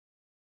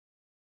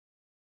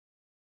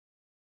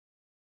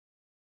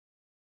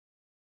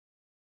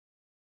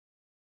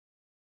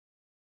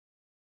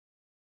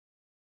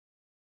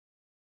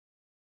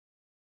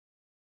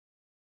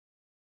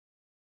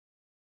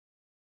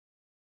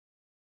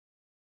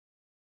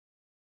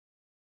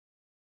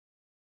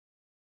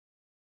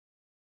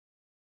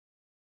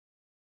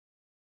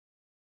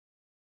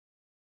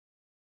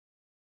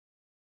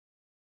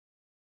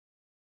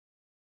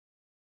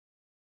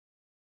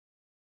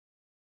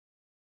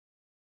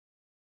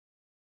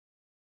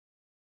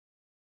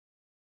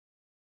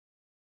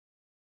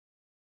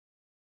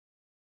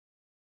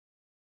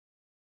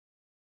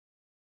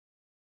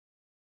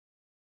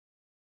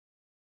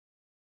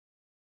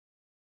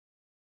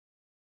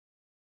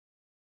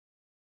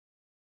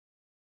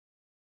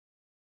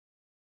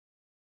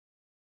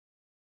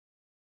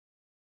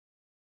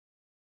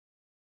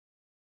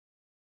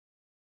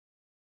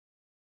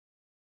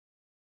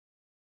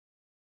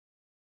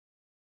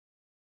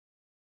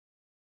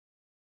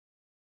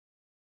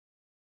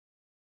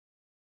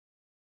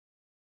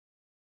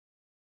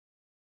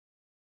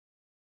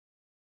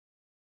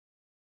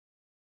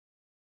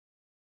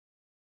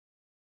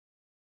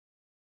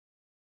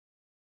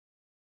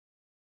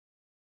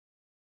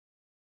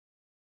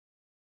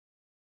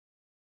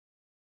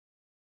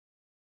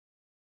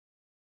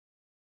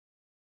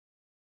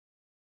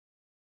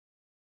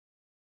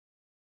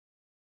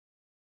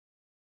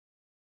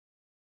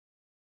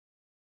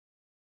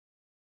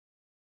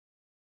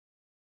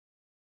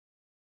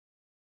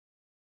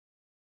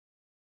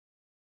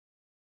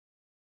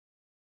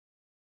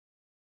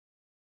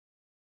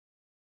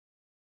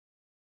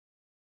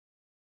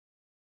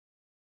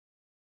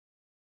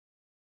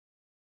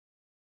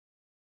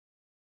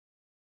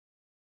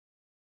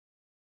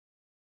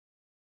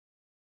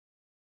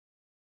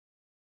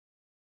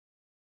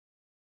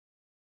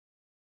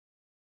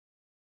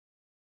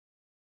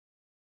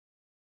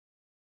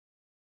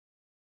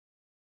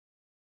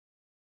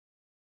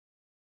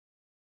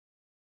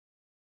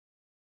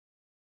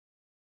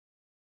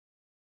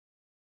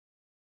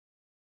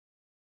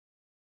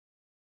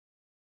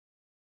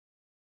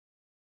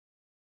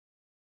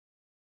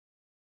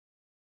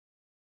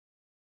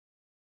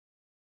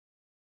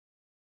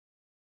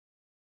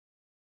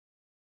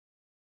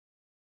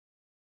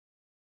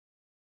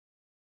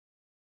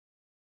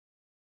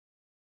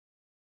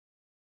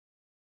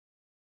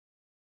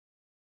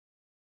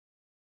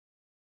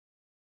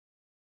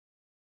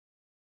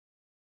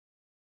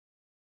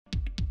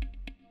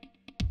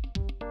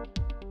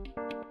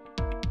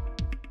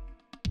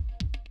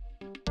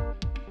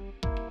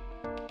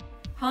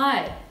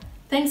Hi,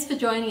 thanks for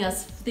joining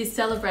us for this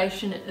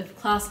celebration of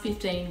Class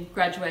 15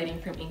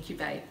 graduating from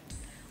INCUBATE.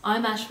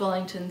 I'm Ash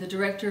Wellington, the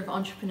Director of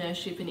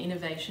Entrepreneurship and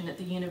Innovation at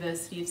the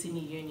University of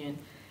Sydney Union,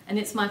 and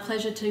it's my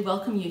pleasure to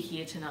welcome you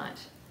here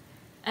tonight.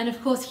 And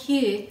of course,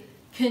 here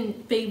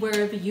can be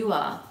wherever you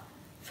are.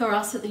 For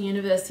us at the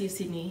University of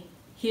Sydney,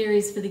 here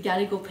is for the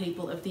Gadigal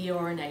people of the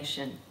Eora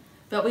Nation.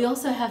 But we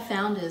also have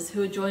founders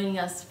who are joining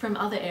us from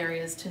other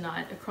areas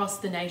tonight, across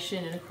the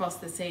nation and across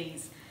the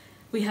seas.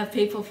 We have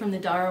people from the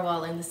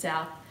Darawal in the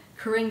south,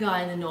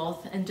 Ku-ring-gai in the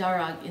north and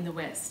Darug in the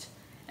west.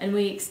 And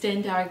we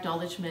extend our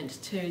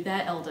acknowledgement to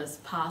their elders,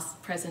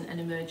 past, present and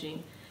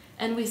emerging.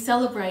 And we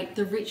celebrate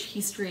the rich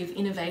history of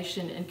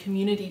innovation and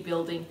community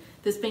building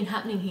that's been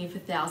happening here for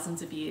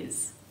thousands of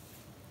years.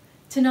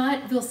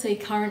 Tonight we'll see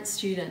current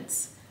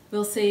students,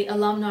 we'll see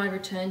alumni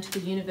return to the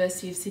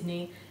University of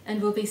Sydney,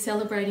 and we'll be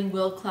celebrating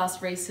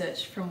world-class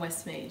research from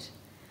Westmead.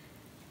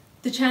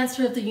 The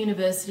Chancellor of the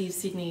University of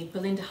Sydney,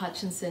 Belinda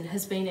Hutchinson,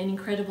 has been an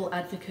incredible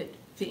advocate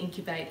for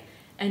INCUBATE,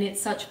 and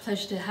it's such a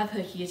pleasure to have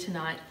her here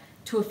tonight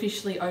to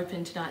officially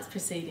open tonight's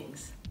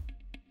proceedings.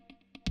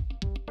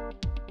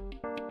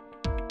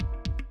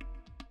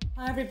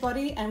 Hi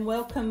everybody, and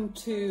welcome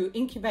to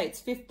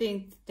INCUBATE's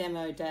 15th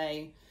Demo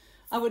Day.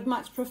 I would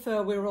much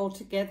prefer we're all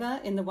together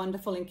in the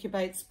wonderful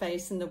INCUBATE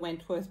space in the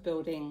Wentworth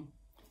building.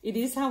 It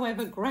is,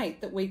 however,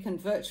 great that we can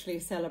virtually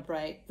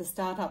celebrate the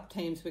startup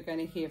teams we're going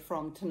to hear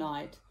from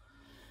tonight.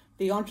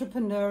 The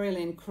entrepreneurial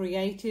and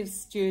creative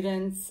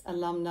students,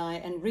 alumni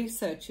and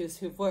researchers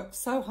who've worked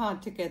so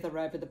hard together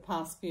over the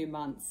past few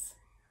months.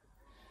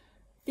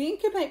 The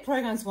INCUBATE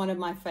program is one of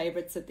my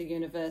favourites at the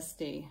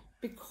university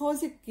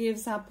because it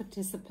gives our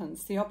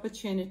participants the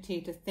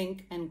opportunity to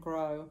think and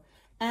grow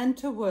and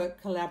to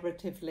work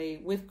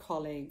collaboratively with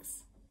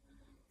colleagues.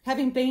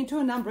 Having been to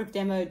a number of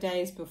demo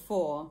days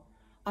before,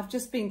 I've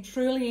just been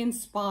truly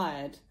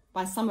inspired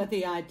by some of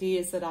the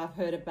ideas that I've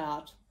heard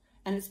about,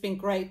 and it's been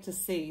great to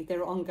see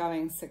their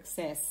ongoing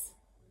success.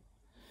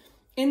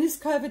 In this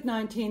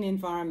COVID-19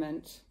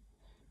 environment,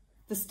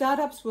 the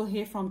startups we'll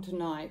hear from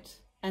tonight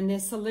and their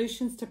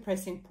solutions to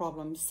pressing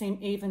problems seem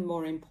even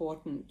more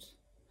important.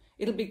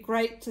 It'll be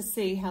great to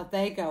see how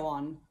they go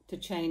on to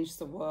change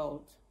the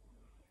world.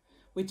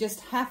 We just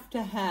have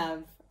to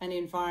have an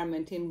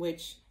environment in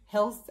which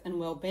health and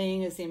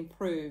well-being is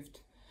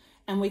improved,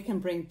 and we can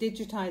bring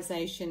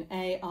digitization,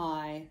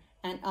 AI,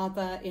 and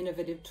other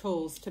innovative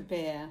tools to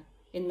bear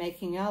in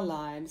making our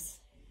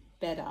lives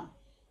better.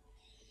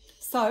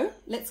 So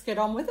let's get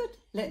on with it.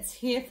 Let's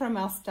hear from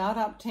our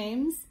startup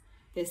teams.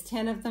 There's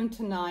 10 of them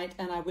tonight,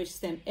 and I wish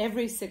them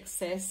every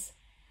success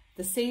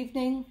this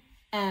evening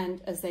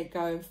and as they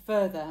go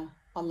further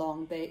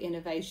along their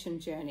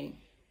innovation journey.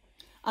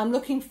 I'm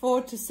looking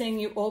forward to seeing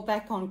you all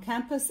back on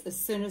campus as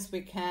soon as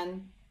we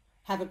can.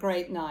 Have a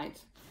great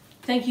night.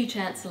 Thank you,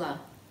 Chancellor.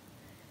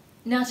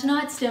 Now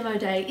tonight's demo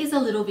day is a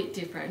little bit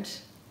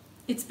different.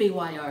 It's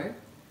BYO,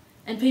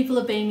 and people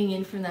are beaming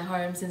in from their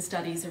homes and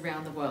studies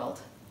around the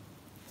world.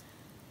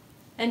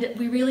 And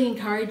we really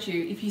encourage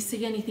you, if you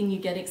see anything you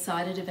get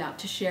excited about,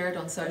 to share it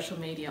on social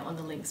media on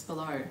the links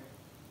below.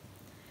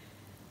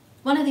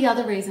 One of the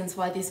other reasons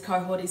why this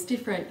cohort is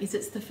different is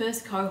it's the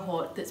first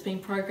cohort that's been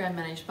program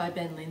managed by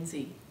Ben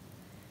Lindsay.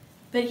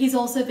 But he's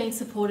also been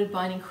supported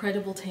by an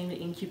incredible team at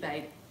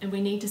INCUBATE, and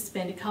we need to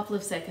spend a couple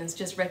of seconds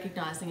just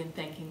recognising and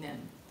thanking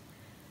them.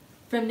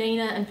 From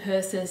Nina and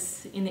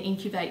Persis in the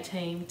INCUBATE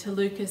team to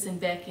Lucas and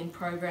Beck in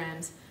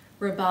programs,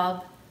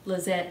 Rabab,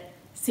 Lizette,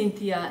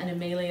 Cynthia and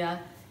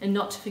Amelia, and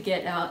not to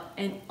forget our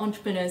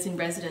entrepreneurs in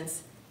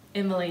residence,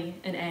 Emily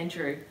and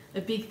Andrew. A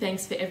big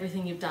thanks for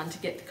everything you've done to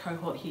get the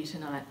cohort here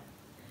tonight.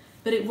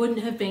 But it wouldn't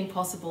have been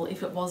possible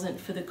if it wasn't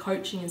for the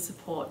coaching and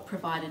support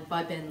provided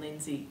by Ben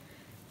Lindsay.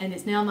 And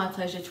it's now my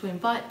pleasure to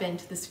invite Ben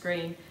to the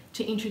screen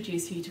to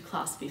introduce you to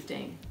Class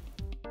 15.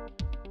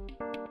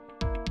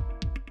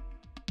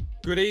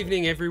 Good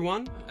evening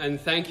everyone, and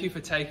thank you for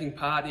taking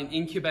part in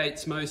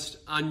INCUBATE's most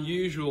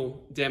unusual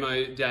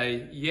demo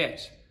day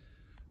yet.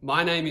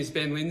 My name is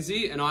Ben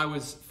Lindsay and I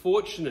was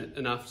fortunate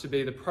enough to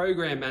be the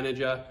program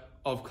manager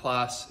of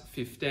Class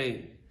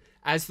 15.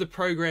 As the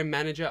program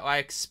manager, I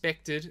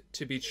expected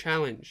to be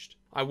challenged.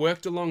 I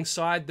worked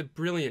alongside the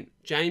brilliant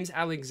James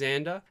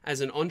Alexander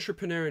as an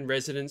entrepreneur in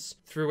residence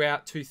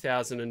throughout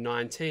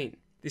 2019.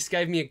 This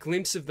gave me a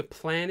glimpse of the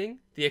planning,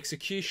 the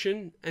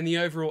execution, and the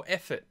overall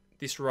effort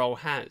this role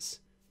has.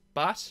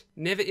 But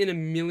never in a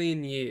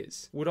million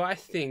years would I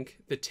think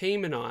the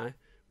team and I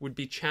would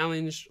be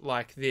challenged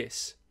like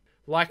this.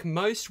 Like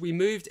most, we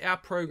moved our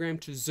program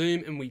to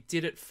Zoom and we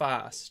did it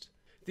fast.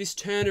 This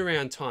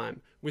turnaround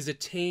time was a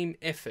team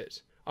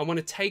effort. I want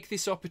to take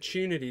this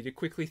opportunity to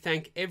quickly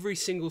thank every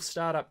single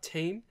startup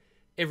team,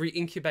 every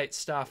INCUBATE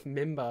staff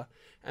member,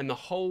 and the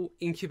whole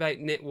INCUBATE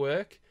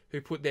network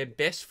who put their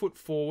best foot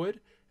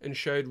forward and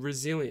showed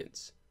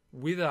resilience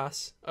with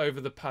us over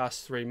the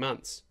past 3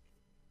 months.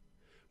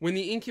 When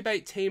the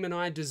INCUBATE team and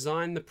I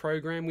designed the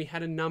program, we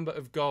had a number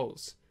of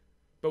goals,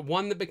 but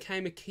one that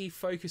became a key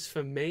focus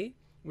for me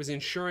was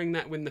ensuring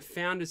that when the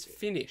founders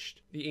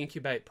finished the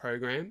INCUBATE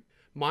program,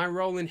 My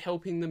role in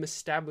helping them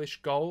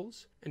establish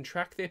goals and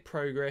track their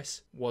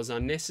progress was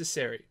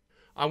unnecessary.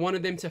 I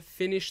wanted them to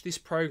finish this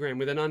program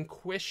with an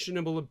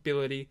unquestionable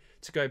ability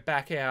to go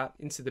back out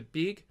into the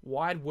big,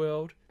 wide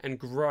world and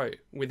grow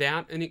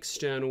without an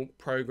external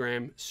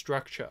program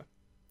structure.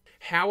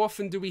 How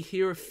often do we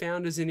hear of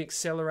founders in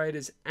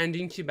accelerators and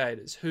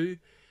incubators who,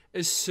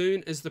 as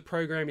soon as the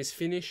program is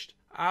finished,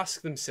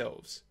 ask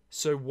themselves,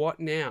 so what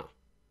now?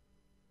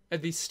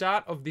 At the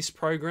start of this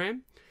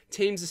program,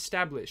 teams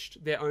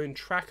established their own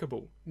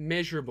trackable,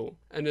 measurable,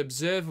 and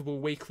observable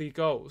weekly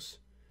goals.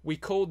 We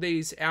called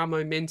these our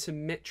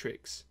momentum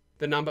metrics.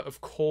 The number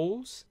of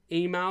calls,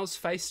 emails,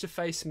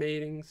 face-to-face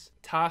meetings,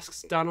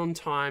 tasks done on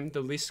time,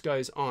 the list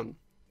goes on.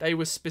 They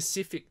were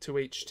specific to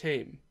each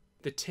team.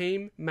 The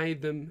team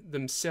made them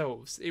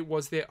themselves. It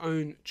was their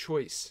own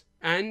choice.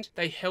 And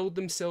they held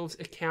themselves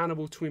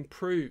accountable to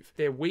improve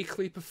their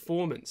weekly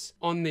performance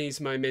on these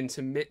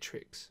momentum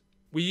metrics.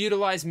 We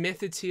utilise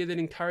methods here that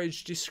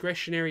encourage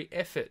discretionary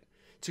effort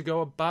to go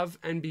above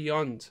and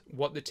beyond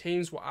what the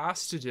teams were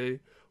asked to do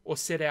or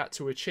set out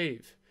to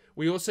achieve.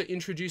 We also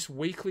introduced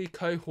weekly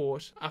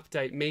cohort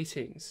update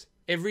meetings.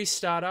 Every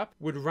startup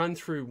would run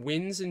through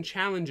wins and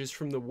challenges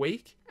from the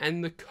week,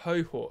 and the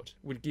cohort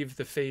would give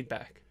the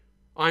feedback.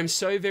 I'm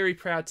so very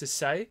proud to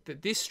say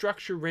that this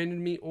structure rendered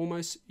me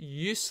almost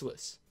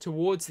useless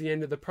towards the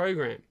end of the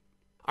program.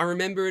 I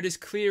remember it as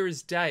clear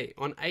as day.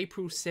 On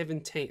April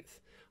 17th,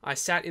 I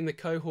sat in the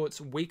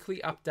cohort's weekly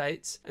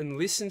updates and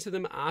listened to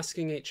them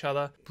asking each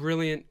other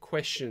brilliant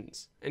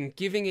questions and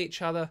giving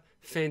each other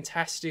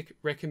fantastic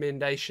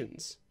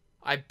recommendations.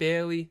 I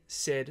barely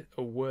said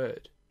a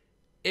word.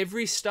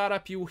 Every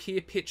startup you will hear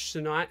pitched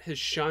tonight has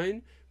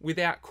shown,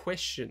 without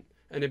question,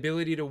 an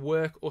ability to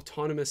work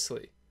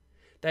autonomously.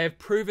 They have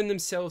proven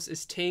themselves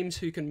as teams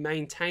who can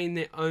maintain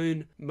their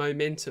own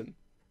momentum,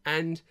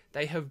 and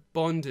they have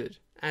bonded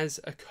as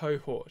a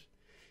cohort.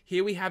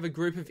 Here we have a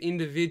group of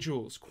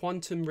individuals,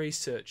 quantum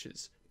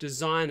researchers,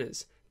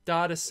 designers,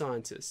 data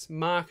scientists,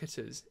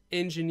 marketers,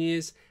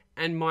 engineers,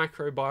 and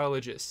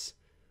microbiologists.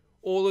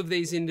 All of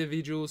these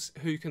individuals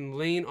who can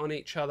lean on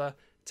each other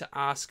to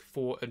ask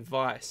for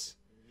advice,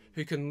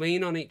 who can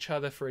lean on each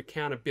other for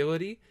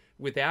accountability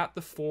without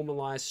the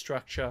formalized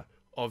structure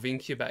of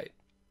Incubate.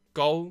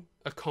 Goal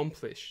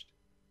accomplished.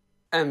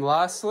 And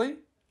lastly,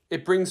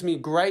 it brings me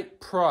great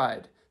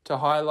pride to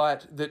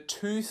highlight that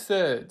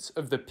 2/3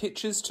 of the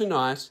pitches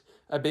tonight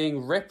are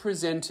being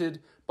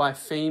represented by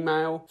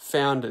female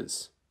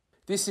founders.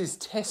 This is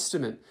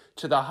testament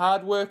to the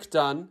hard work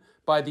done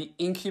by the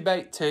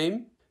Incubate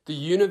team, the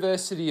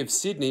University of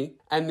Sydney,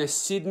 and the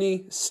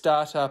Sydney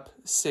startup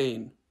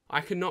scene.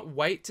 I cannot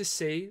wait to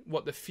see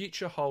what the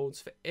future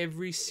holds for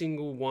every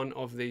single one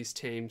of these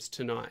teams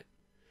tonight.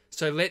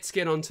 So let's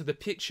get on to the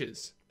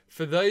pitches.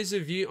 For those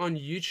of you on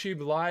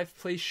YouTube Live,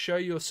 please show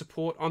your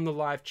support on the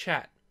live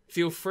chat.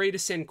 Feel free to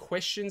send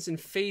questions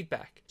and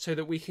feedback so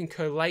that we can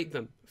collate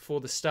them for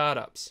the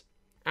startups.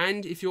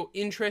 And if you're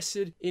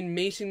interested in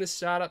meeting the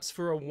startups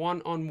for a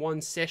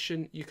one-on-one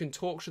session, you can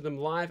talk to them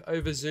live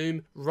over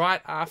Zoom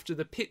right after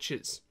the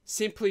pitches.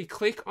 Simply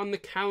click on the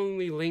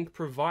Calendly link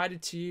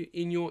provided to you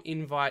in your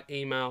invite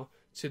email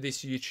to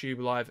this YouTube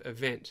Live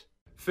event.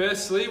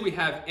 Firstly, we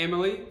have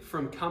Emily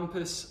from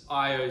Compass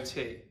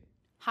IoT.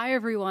 Hi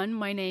everyone,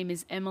 my name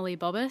is Emily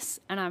Bobbis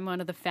and I'm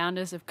one of the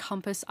founders of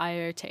Compass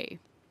IoT.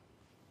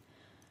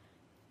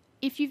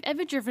 If you've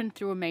ever driven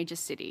through a major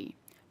city,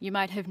 you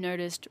might have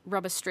noticed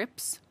rubber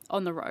strips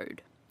on the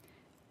road.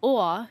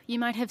 Or you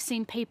might have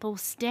seen people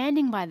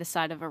standing by the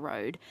side of a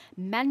road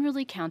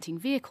manually counting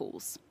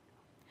vehicles.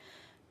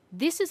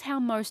 This is how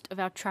most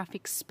of our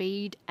traffic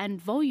speed and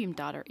volume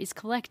data is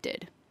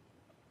collected.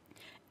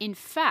 In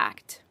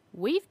fact,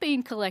 we've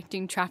been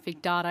collecting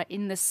traffic data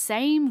in the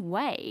same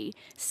way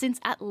since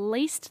at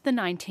least the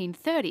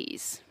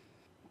 1930s.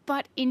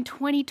 But in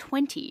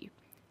 2020,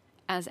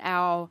 as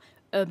our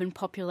urban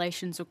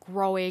populations are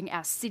growing,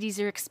 our cities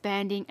are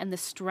expanding, and the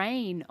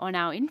strain on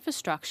our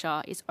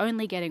infrastructure is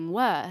only getting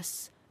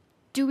worse,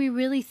 do we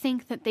really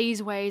think that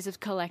these ways of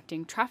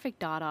collecting traffic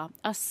data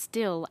are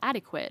still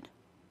adequate?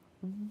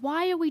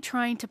 Why are we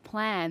trying to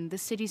plan the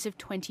cities of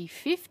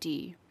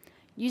 2050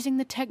 using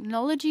the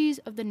technologies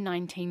of the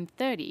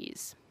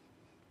 1930s?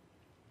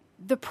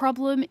 The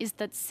problem is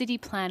that city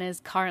planners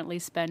currently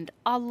spend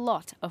a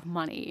lot of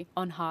money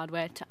on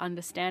hardware to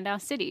understand our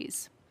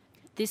cities.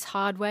 This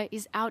hardware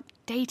is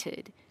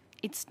outdated,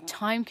 it's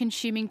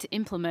time-consuming to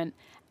implement,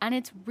 and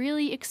it's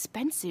really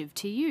expensive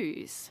to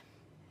use.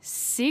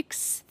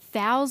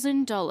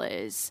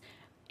 $6,000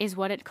 is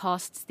what it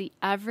costs the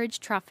average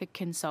traffic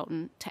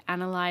consultant to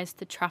analyse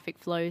the traffic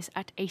flows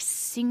at a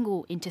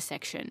single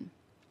intersection.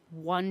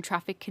 One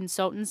traffic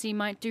consultancy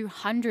might do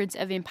hundreds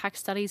of impact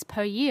studies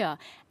per year,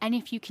 and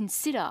if you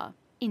consider,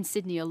 in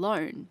Sydney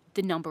alone,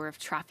 the number of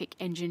traffic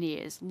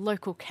engineers,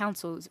 local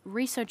councils,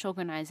 research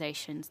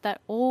organisations that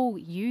all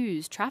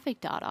use traffic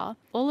data,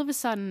 all of a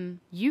sudden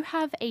you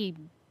have a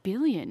 $1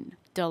 billion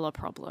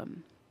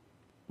problem.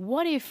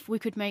 What if we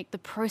could make the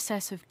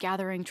process of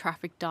gathering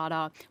traffic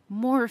data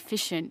more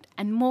efficient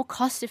and more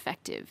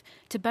cost-effective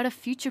to better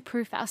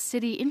future-proof our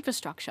city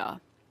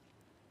infrastructure?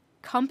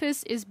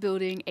 Compass is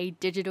building a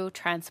digital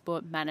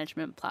transport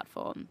management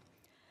platform.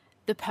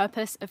 The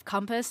purpose of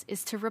Compass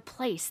is to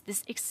replace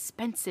this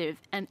expensive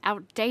and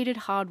outdated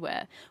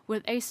hardware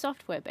with a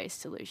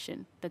software-based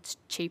solution that's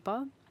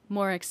cheaper,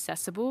 more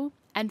accessible,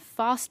 and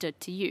faster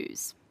to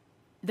use.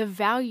 The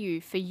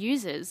value for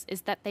users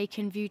is that they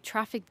can view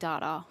traffic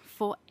data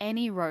for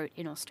any road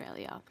in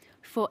Australia,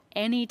 for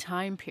any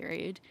time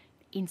period,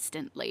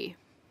 instantly.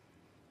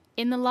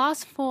 In the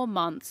last 4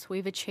 months,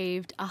 we've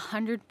achieved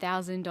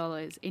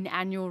 $100,000 in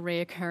annual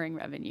reoccurring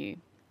revenue.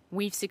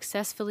 We've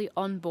successfully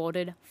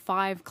onboarded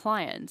 5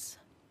 clients,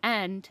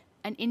 and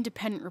an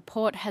independent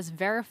report has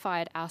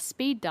verified our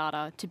speed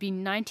data to be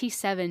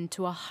 97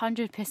 to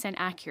 100%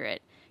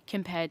 accurate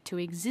compared to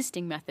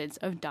existing methods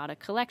of data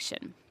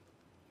collection.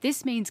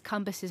 This means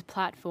Compass's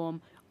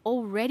platform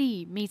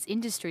already meets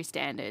industry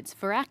standards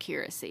for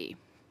accuracy.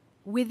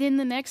 Within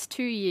the next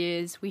 2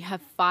 years, we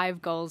have 5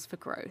 goals for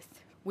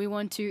growth. We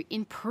want to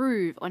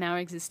improve on our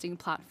existing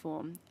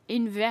platform,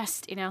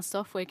 invest in our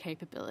software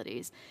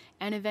capabilities,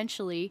 and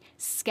eventually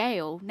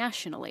scale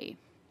nationally.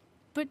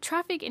 But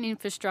traffic and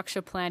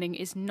infrastructure planning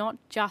is not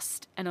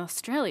just an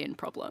Australian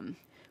problem.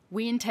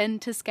 We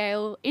intend to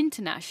scale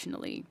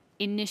internationally,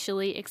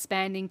 initially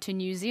expanding to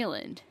New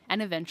Zealand and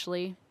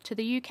eventually to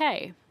the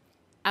UK.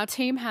 Our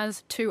team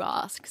has 2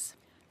 asks.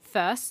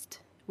 First,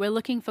 we're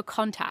looking for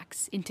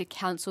contacts into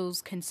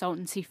councils,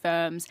 consultancy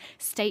firms,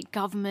 state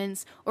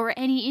governments, or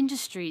any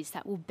industries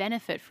that will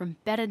benefit from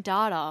better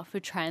data for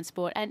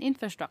transport and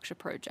infrastructure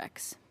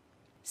projects.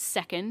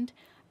 Second,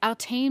 our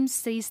team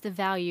sees the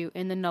value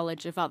in the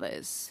knowledge of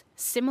others.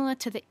 Similar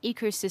to the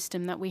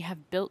ecosystem that we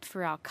have built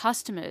for our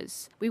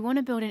customers, we want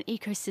to build an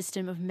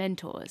ecosystem of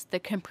mentors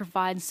that can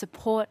provide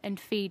support and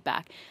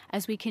feedback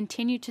as we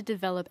continue to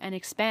develop and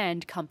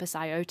expand Compass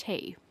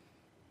IoT.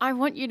 I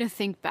want you to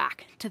think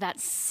back to that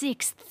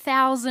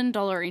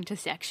 $6,000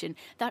 intersection,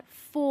 that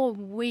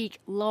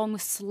 4-week-long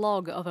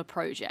slog of a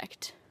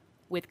project.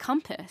 With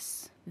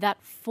Compass, that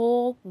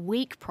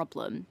 4-week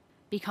problem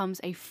becomes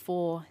a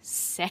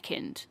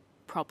 4-second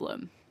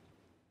problem.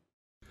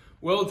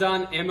 Well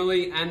done,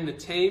 Emily and the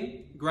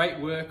team. Great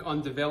work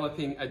on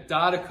developing a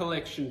data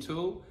collection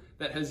tool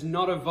that has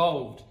not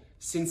evolved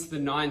since the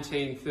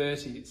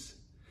 1930s.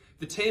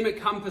 The team at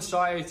Compass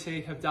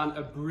IoT have done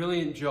a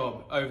brilliant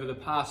job over the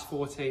past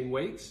 14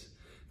 weeks.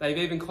 They've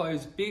even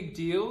closed big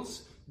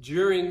deals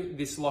during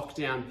this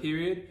lockdown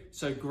period,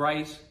 so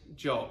great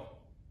job.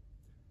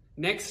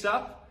 Next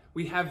up,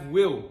 we have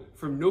Will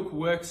from Nook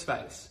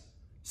Workspace.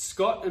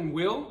 Scott and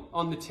Will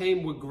on the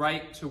team were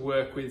great to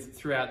work with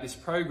throughout this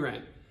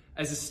program.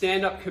 As a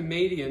stand-up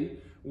comedian,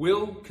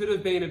 Will could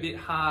have been a bit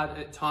hard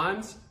at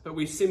times, but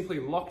we simply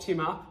locked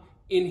him up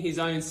in his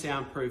own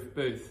soundproof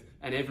booth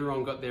and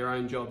everyone got their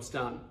own jobs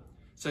done.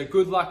 So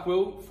good luck,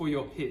 Will, for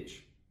your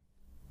pitch.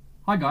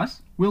 Hi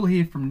guys, Will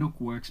here from Nook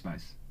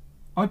Workspace.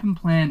 Open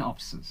plan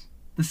offices,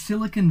 the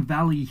Silicon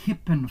Valley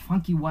hip and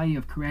funky way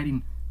of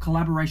creating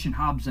collaboration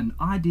hubs and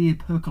idea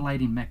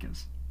percolating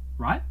meccas,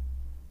 right?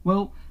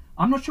 Well,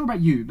 I'm not sure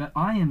about you, but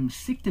I am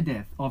sick to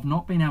death of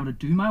not being able to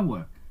do my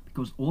work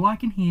because all I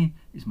can hear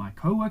is my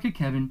co-worker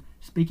Kevin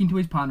speaking to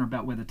his partner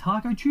about whether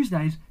Taco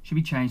Tuesdays should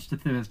be changed to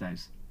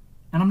Thursdays.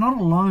 And I'm not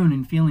alone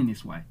in feeling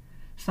this way.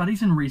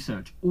 Studies and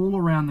research all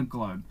around the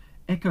globe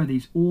echo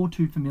these all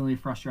too familiar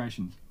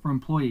frustrations for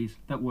employees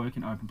that work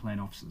in open plan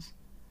offices.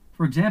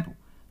 For example,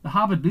 the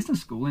Harvard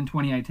Business School in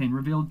 2018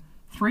 revealed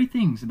 3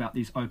 things about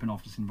these open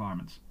office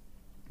environments.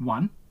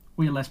 1,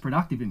 we are less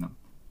productive in them.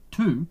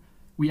 2,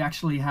 we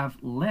actually have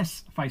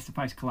less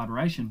face-to-face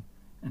collaboration.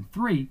 And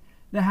 3,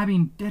 they're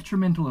having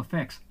detrimental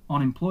effects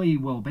on employee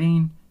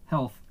well-being,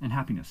 health, and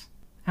happiness.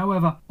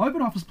 However,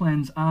 open office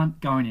plans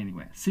aren't going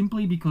anywhere,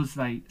 simply because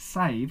they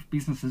save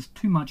businesses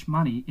too much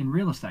money in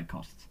real estate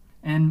costs.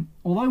 And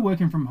although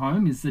working from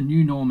home is the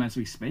new norm as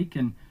we speak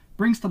and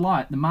brings to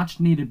light the much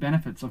needed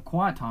benefits of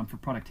quiet time for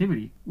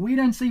productivity, we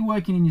don't see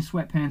working in your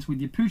sweatpants with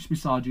your pooch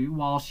beside you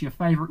whilst your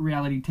favourite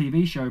reality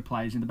TV show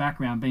plays in the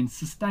background being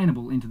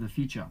sustainable into the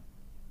future.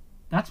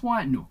 That's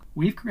why at Nook,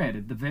 we've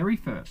created the very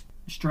first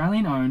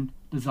Australian-owned,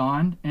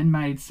 designed and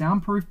made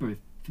soundproof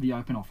booth for the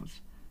open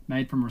office,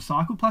 made from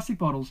recycled plastic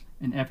bottles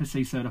and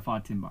FSC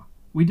certified timber.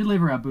 We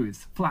deliver our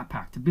booths flat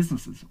pack to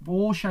businesses of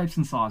all shapes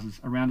and sizes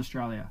around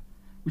Australia,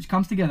 which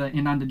comes together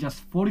in under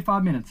just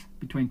 45 minutes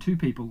between 2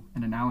 people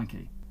and an Allen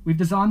key. We've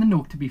designed the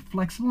Nook to be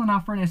flexible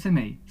enough for an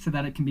SME so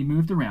that it can be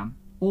moved around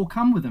or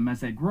come with them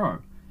as they grow,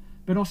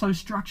 but also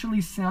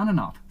structurally sound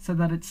enough so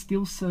that it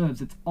still serves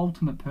its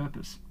ultimate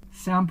purpose,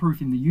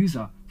 soundproofing the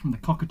user from the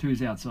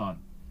cockatoos outside.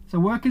 So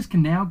workers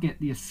can now get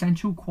the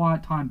essential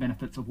quiet time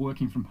benefits of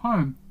working from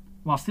home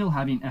while still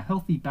having a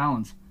healthy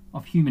balance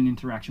of human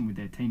interaction with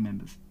their team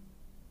members.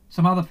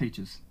 Some other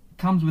features. It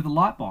comes with a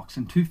light box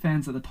and 2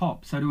 fans at the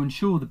top, so to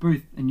ensure the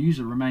booth and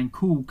user remain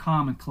cool,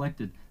 calm and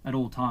collected at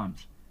all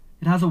times.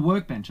 It has a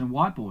workbench and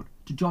whiteboard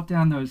to jot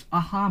down those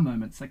aha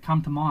moments that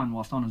come to mind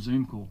whilst on a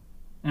Zoom call.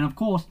 and of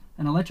course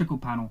an electrical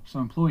panel so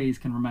employees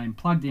can remain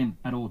plugged in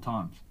at all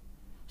times.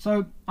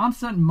 So I'm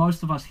certain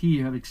most of us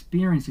here have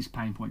experienced this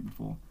pain point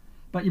before,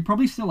 but you're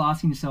probably still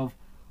asking yourself,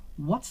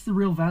 what's the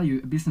real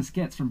value a business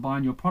gets from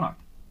buying your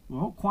product?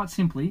 Well, quite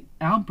simply,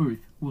 our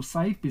booth will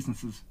save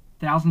businesses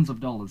thousands of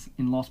dollars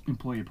in lost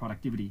employee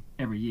productivity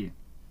every year.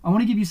 I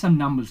want to give you some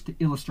numbers to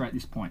illustrate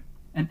this point.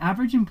 An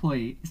average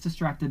employee is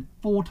distracted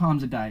 4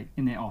 times a day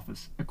in their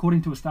office,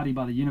 according to a study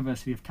by the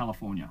University of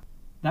California.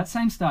 That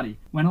same study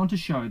went on to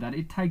show that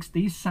it takes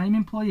these same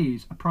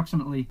employees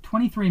approximately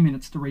 23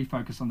 minutes to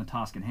refocus on the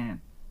task at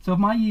hand. So if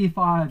my Year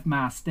 5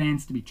 math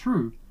stands to be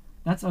true,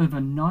 that's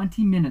over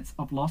 90 minutes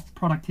of lost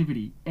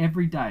productivity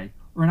every day,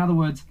 or in other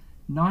words,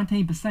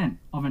 19%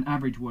 of an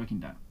average working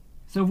day.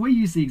 So if we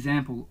use the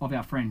example of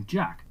our friend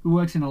Jack, who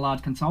works in a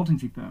large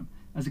consultancy firm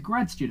as a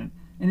grad student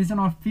and is on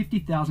a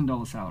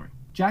 $50,000 salary,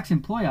 Jack's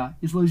employer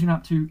is losing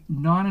up to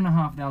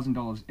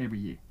 $9,500 every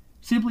year,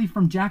 simply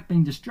from Jack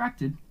being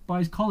distracted by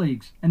his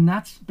colleagues, and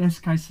that's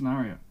best case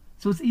scenario.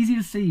 So it's easy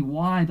to see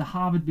why the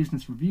Harvard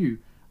Business Review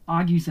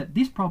argues that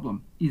this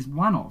problem is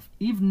one of,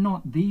 if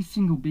not the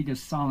single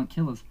biggest silent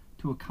killers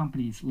to a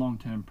company's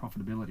long-term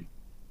profitability.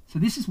 So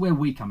this is where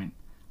we come in.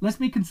 Let's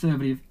be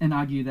conservative and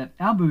argue that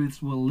our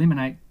booths will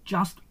eliminate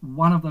just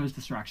one of those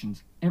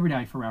distractions every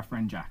day for our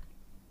friend Jack.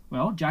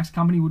 Well, Jack's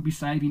company would be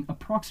saving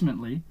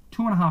approximately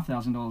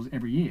 $2,500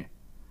 every year.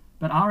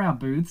 But are our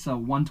booths a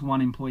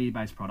one-to-one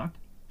employee-based product?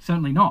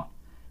 Certainly not.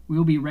 We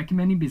will be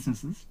recommending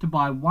businesses to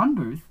buy one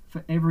booth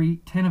for every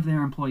 10 of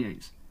their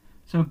employees.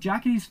 So if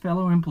Jack and his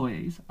fellow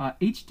employees are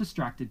each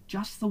distracted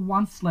just the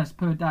once less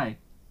per day,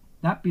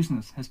 that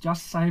business has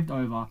just saved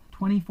over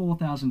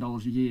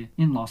 $24,000 a year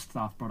in lost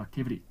staff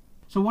productivity.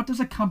 So what does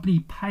a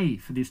company pay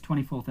for this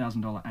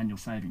 $24,000 annual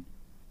saving?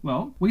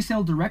 Well, we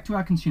sell direct to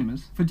our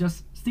consumers for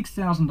just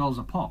 $6,000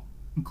 a pop,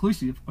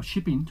 inclusive of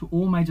shipping to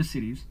all major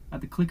cities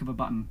at the click of a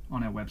button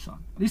on our website.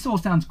 This all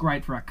sounds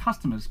great for our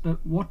customers, but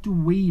what do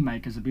we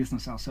make as a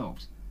business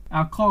ourselves?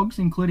 Our COGS,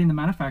 including the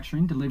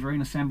manufacturing, delivery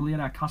and assembly at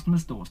our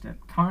customer's doorstep,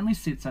 currently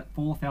sits at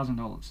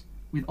 $4,000,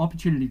 with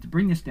opportunity to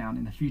bring this down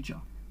in the future.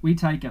 We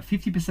take a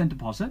 50%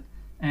 deposit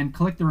and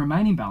collect the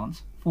remaining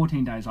balance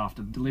 14 days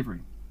after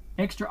delivery.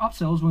 Extra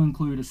upsells will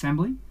include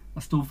assembly,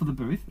 a stall for the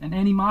booth, and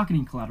any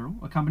marketing collateral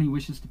a company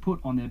wishes to put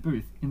on their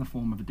booth in the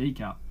form of a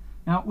decal.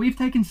 Now, we've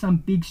taken some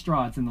big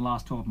strides in the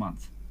last 12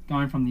 months,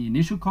 going from the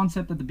initial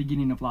concept at the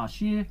beginning of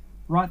last year,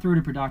 right through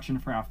to production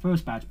for our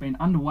first batch being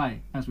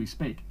underway as we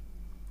speak.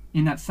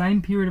 In that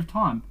same period of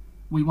time,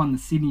 we won the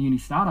Sydney Uni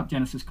Startup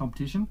Genesis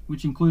competition,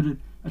 which included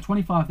a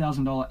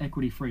 $25,000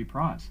 equity-free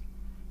prize.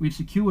 We've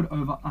secured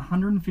over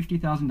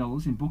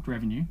 $150,000 in booked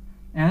revenue,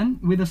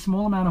 and with a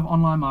small amount of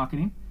online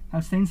marketing,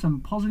 have seen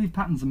some positive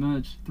patterns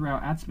emerge through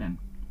our ad spend.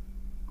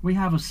 We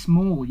have a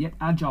small yet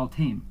agile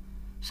team.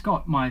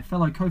 Scott, my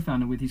fellow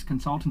co-founder with his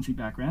consultancy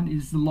background,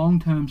 is the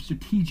long-term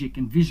strategic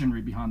and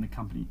visionary behind the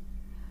company.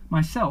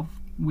 Myself,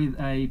 with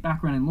a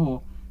background in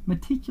law,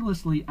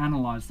 meticulously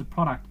analyse the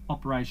product,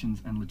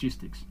 operations and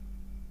logistics.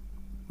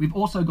 We've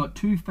also got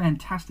 2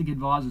 fantastic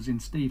advisors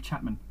in Steve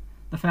Chapman,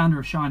 the founder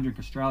of Shine Drink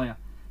Australia,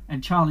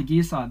 and Charlie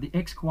Gearside, the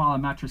ex-Koala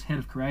Mattress head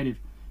of creative,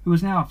 who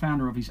is now a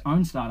founder of his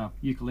own startup,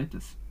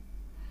 Eucalyptus.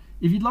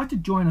 If you'd like to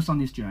join us on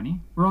this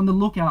journey, we're on the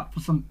lookout for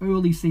some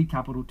early seed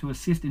capital to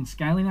assist in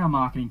scaling our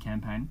marketing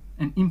campaign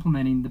and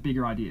implementing the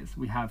bigger ideas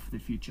we have for the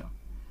future.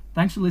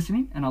 Thanks for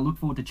listening, and I look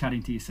forward to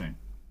chatting to you soon.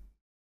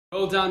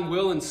 Well done,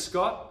 Will and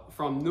Scott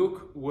from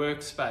Nook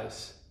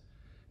Workspace.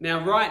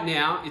 Now, right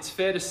now, it's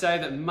fair to say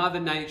that Mother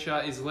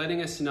Nature is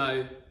letting us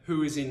know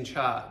who is in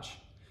charge.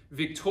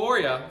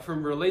 Victoria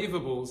from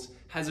Relievables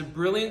has a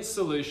brilliant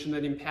solution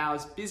that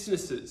empowers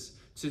businesses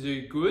to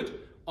do good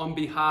on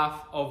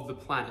behalf of the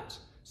planet.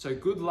 So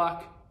good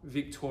luck,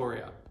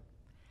 Victoria.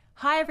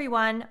 Hi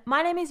everyone,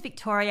 my name is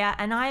Victoria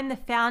and I am the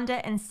founder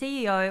and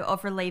CEO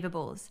of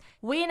Relievables.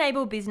 We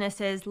enable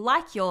businesses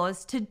like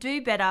yours to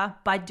do better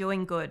by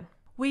doing good.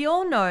 We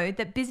all know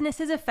that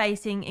businesses are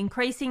facing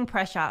increasing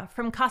pressure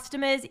from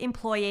customers,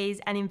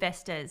 employees and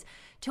investors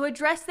to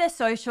address their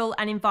social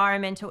and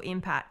environmental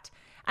impact,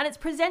 and it's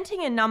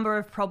presenting a number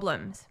of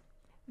problems.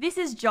 This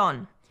is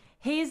John.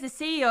 He is the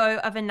CEO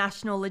of a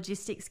national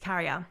logistics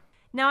carrier.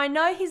 Now I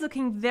know he's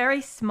looking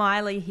very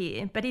smiley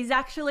here, but he's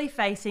actually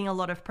facing a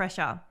lot of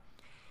pressure.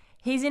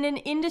 He's in an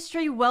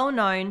industry well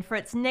known for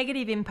its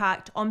negative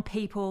impact on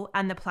people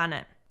and the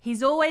planet.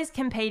 He's always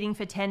competing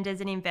for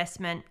tenders and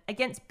investment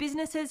against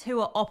businesses who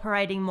are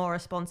operating more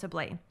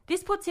responsibly.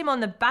 This puts him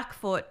on the back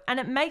foot and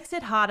it makes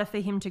it harder for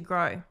him to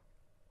grow.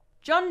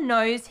 John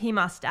knows he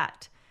must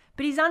act,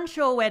 but he's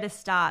unsure where to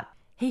start.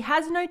 He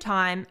has no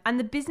time and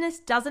the business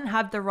doesn't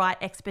have the right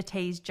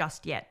expertise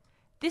just yet.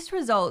 This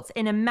results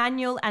in a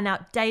manual and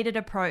outdated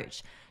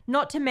approach,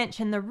 not to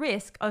mention the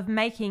risk of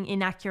making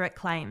inaccurate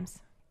claims.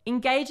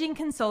 Engaging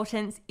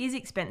consultants is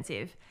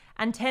expensive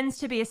and tends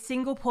to be a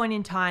single point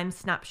in time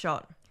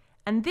snapshot.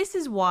 And this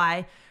is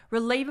why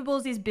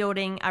Relievables is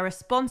building a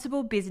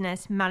responsible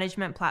business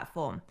management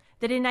platform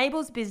that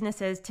enables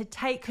businesses to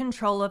take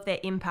control of their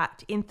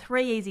impact in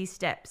 3 easy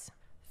steps.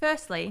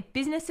 Firstly,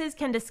 businesses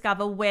can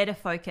discover where to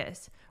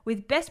focus,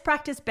 with best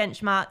practice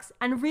benchmarks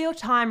and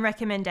real-time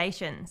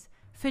recommendations.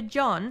 For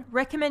John,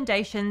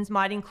 recommendations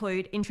might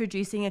include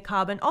introducing a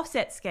carbon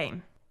offset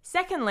scheme.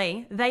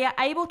 Secondly, they are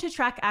able to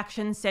track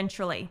actions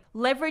centrally,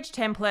 leverage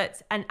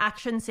templates and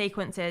action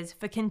sequences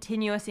for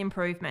continuous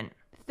improvement.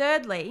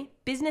 Thirdly,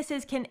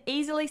 businesses can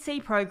easily see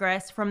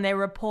progress from their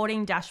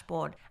reporting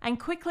dashboard and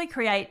quickly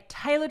create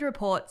tailored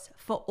reports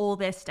for all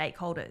their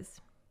stakeholders.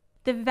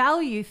 The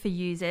value for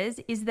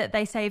users is that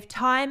they save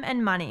time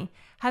and money,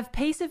 have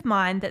peace of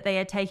mind that they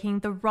are taking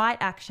the right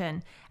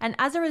action, and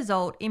as a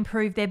result,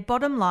 improve their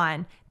bottom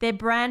line, their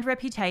brand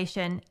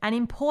reputation, and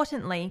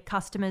importantly,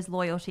 customers'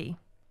 loyalty.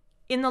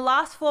 In the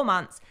last 4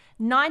 months,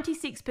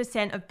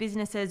 96% of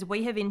businesses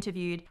we have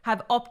interviewed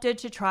have opted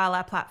to trial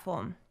our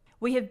platform.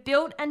 We have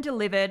built and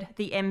delivered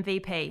the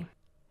MVP.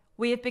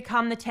 We have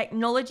become the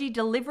technology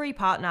delivery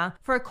partner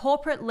for a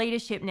corporate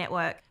leadership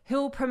network who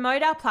will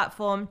promote our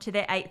platform to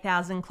their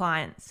 8,000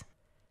 clients.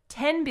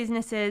 10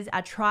 businesses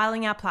are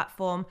trialing our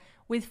platform,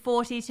 with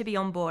 40 to be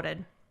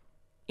onboarded.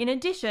 In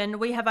addition,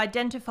 we have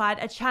identified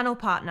a channel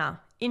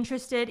partner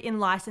interested in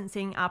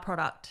licensing our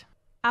product.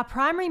 Our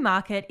primary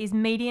market is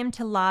medium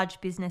to large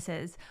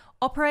businesses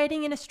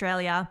operating in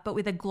Australia but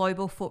with a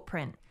global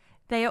footprint.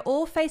 They are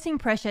all facing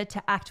pressure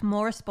to act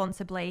more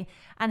responsibly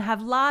and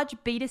have large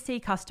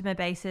B2C customer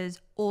bases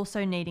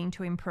also needing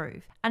to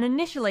improve. And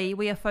initially,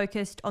 we are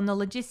focused on the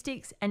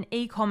logistics and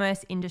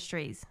e-commerce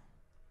industries.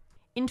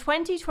 In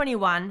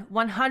 2021,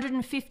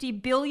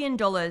 $150 billion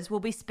will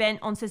be spent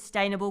on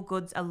sustainable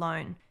goods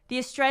alone. The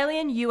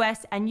Australian,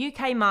 US and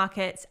UK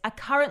markets are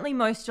currently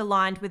most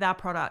aligned with our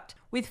product,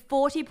 with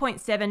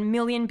 40.7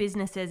 million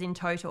businesses in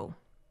total.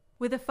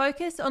 With a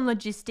focus on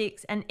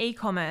logistics and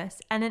e-commerce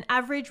and an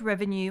average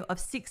revenue of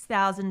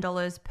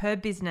 $6,000 per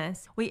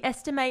business, we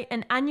estimate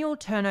an annual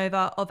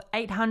turnover of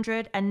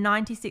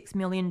 $896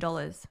 million.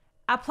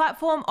 Our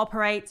platform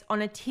operates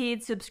on a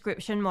tiered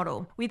subscription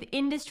model with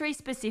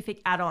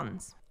industry-specific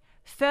add-ons.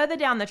 Further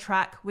down the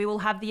track, we will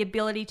have the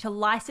ability to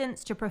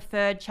license to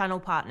preferred channel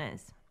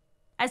partners.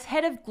 As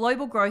head of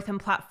global growth and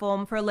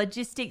platform for a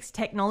logistics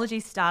technology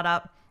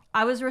startup,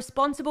 I was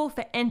responsible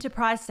for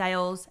enterprise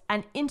sales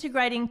and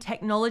integrating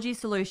technology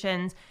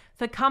solutions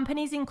for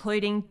companies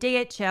including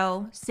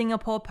DHL,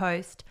 Singapore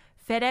Post,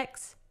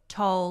 FedEx,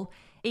 Toll,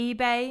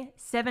 eBay,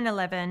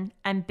 7-Eleven,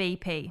 and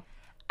BP.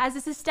 As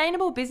a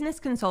sustainable business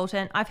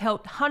consultant, I've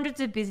helped hundreds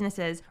of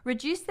businesses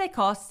reduce their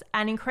costs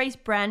and increase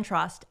brand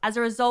trust as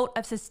a result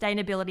of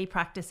sustainability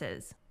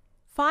practices.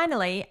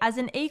 Finally, as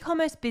an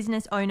e-commerce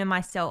business owner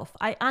myself,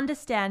 I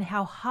understand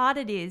how hard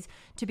it is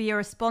to be a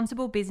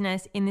responsible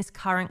business in this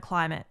current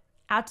climate.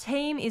 Our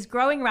team is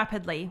growing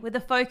rapidly with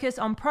a focus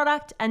on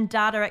product and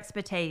data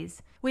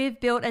expertise. We have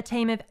built a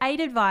team of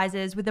 8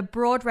 advisors with a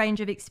broad range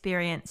of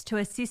experience to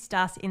assist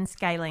us in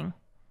scaling.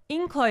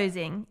 In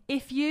closing,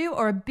 if you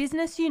or a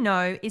business you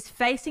know is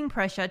facing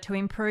pressure to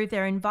improve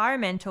their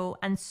environmental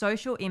and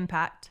social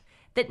impact,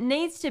 that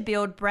needs to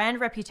build brand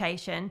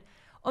reputation,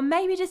 or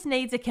maybe just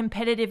needs a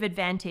competitive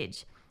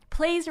advantage,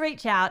 please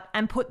reach out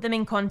and put them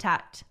in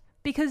contact.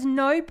 Because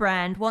no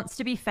brand wants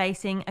to be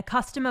facing a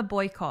customer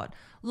boycott,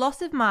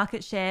 loss of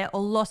market share,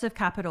 or loss of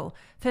capital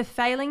for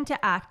failing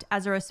to act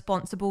as a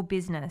responsible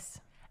business.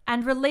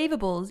 And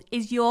Relievables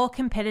is your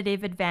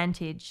competitive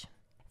advantage.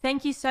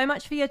 Thank you so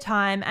much for your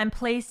time, and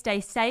please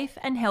stay safe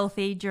and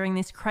healthy during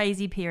this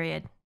crazy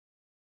period.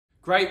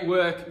 Great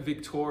work,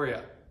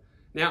 Victoria.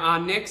 Now, our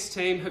next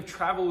team have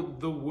travelled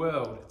the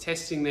world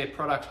testing their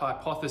product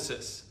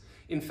hypothesis.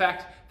 In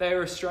fact, they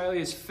are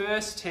Australia's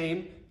first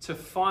team to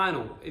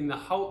final in the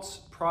Holtz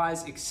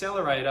Prize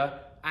Accelerator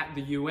at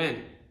the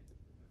UN.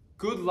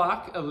 Good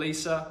luck,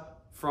 Elisa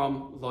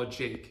from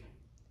Logique.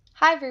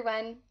 Hi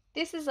everyone,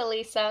 this is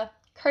Elisa,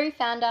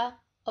 co-founder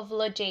of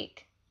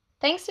Logique.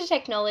 Thanks to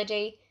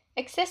technology,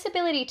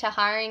 accessibility to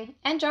hiring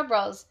and job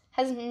roles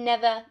has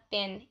never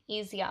been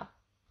easier.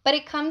 But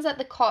it comes at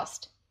the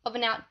cost of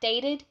an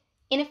outdated,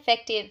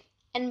 ineffective,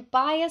 and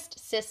biased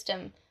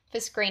system for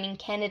screening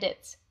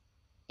candidates.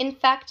 In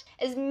fact,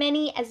 as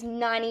many as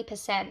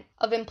 90%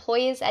 of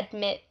employers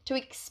admit to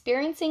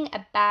experiencing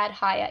a bad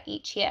hire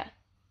each year.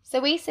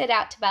 So we set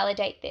out to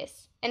validate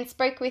this and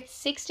spoke with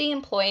 60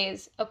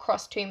 employers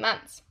across 2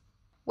 months.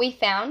 We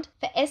found,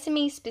 for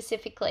SMEs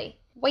specifically,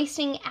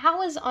 wasting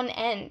hours on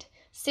end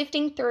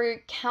sifting through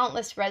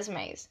countless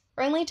resumes,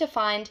 only to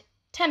find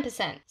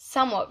 10%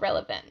 somewhat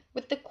relevant,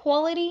 with the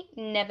quality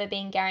never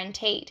being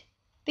guaranteed.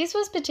 This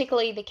was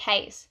particularly the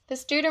case for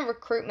student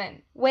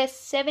recruitment, where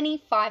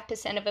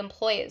 75% of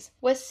employers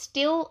were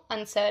still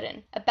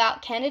uncertain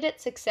about candidate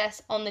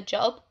success on the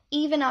job,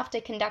 even after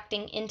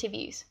conducting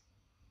interviews.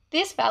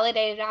 This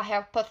validated our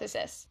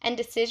hypothesis and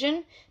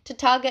decision to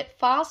target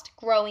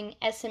fast-growing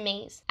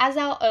SMEs as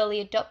our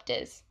early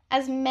adopters,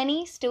 as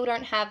many still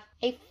don't have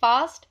a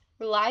fast,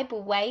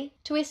 reliable way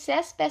to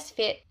assess best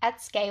fit at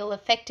scale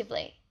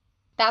effectively.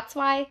 That's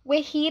why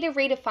we're here to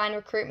redefine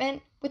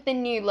recruitment with the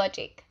new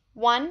Logique.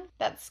 One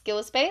that's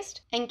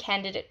skills-based and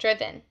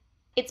candidate-driven.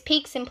 Its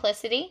peak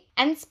simplicity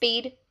and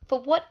speed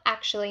for what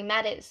actually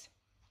matters.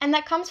 And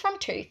that comes from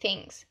two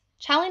things: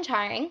 challenge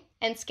hiring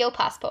and skill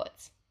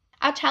passports.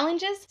 Our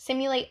challenges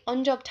simulate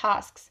on-job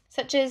tasks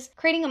such as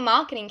creating a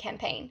marketing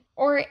campaign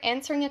or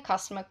answering a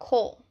customer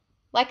call.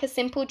 Like a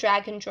simple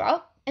drag and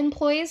drop,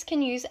 employers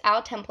can use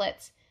our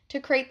templates to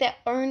create their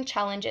own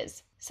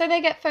challenges so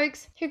they get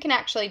folks who can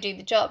actually do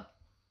the job.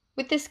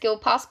 With the skill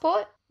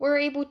passport, we're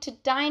able to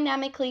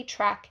dynamically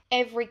track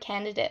every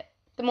candidate.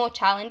 The more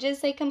challenges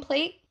they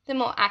complete, the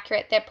more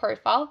accurate their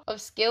profile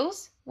of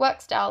skills,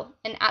 work style,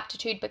 and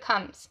aptitude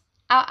becomes.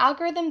 Our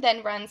algorithm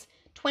then runs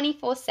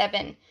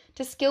 24/7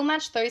 to skill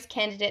match those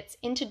candidates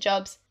into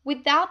jobs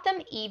without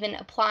them even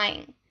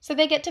applying, so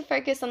they get to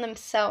focus on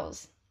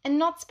themselves and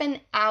not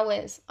spend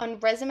hours on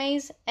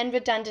resumes and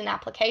redundant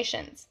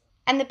applications.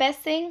 And the best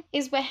thing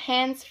is we're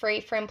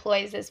hands-free for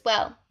employees as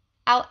well.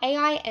 Our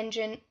AI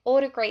engine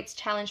auto-grades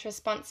challenge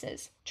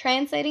responses,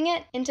 translating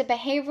it into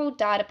behavioral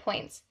data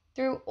points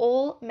through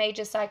all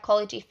major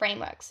psychology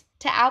frameworks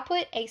to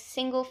output a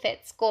single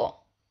fit score.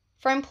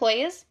 For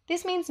employers,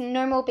 this means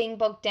no more being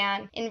bogged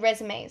down in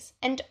resumes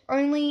and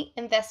only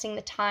investing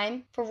the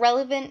time for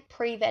relevant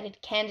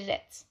pre-vetted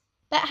candidates.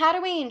 But how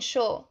do we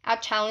ensure our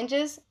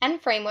challenges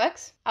and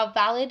frameworks are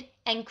valid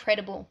and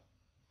credible?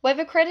 We've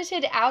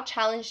accredited our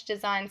challenge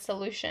design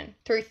solution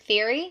through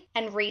theory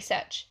and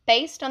research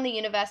based on the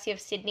University of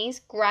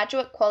Sydney's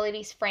Graduate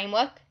Qualities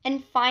Framework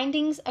and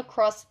findings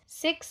across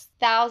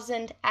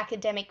 6,000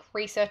 academic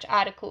research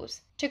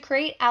articles to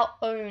create our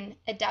own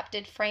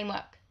adapted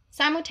framework.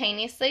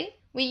 Simultaneously,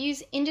 we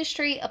use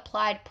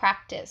industry-applied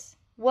practice,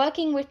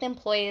 working with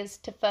employers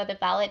to further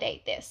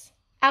validate this.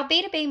 Our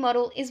B2B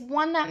model is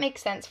one that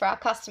makes sense for our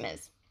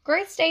customers.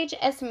 Growth stage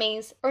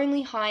SMEs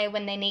only hire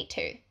when they need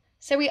to,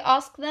 so we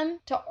ask them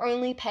to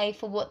only pay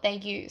for what they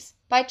use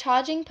by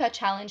charging per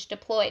challenge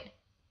deployed.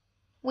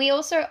 We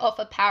also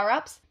offer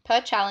power-ups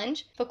per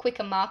challenge for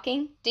quicker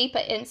marking,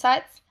 deeper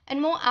insights,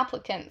 and more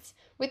applicants,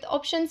 with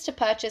options to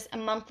purchase a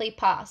monthly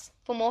pass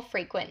for more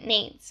frequent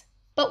needs.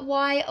 But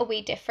why are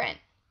we different?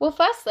 Well,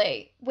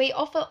 firstly, we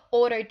offer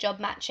auto job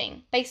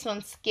matching based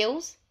on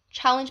skills,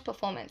 challenge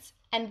performance,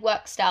 and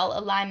work style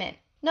alignment,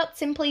 not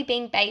simply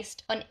being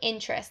based on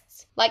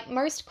interests like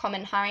most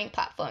common hiring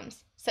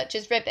platforms, such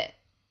as Ribbit.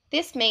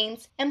 This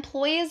means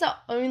employers are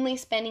only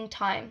spending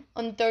time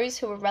on those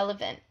who are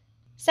relevant.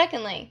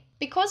 Secondly,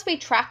 because we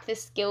track the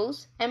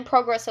skills and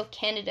progress of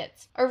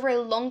candidates over a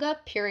longer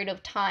period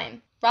of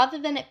time, rather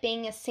than it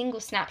being a single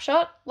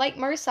snapshot like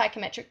most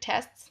psychometric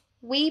tests,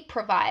 we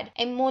provide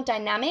a more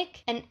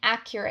dynamic and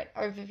accurate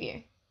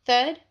overview.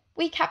 Third,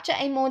 we capture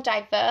a more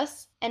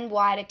diverse and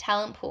wider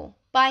talent pool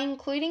by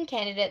including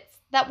candidates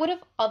that would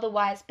have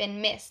otherwise been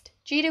missed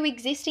due to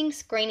existing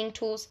screening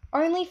tools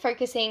only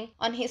focusing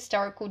on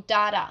historical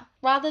data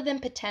rather than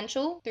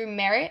potential through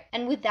merit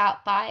and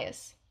without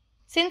bias.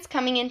 Since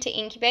coming into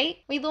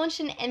Incubate, we launched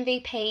an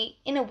MVP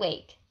in a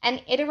week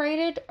and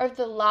iterated over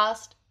the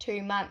last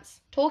 2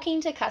 months,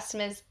 talking to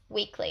customers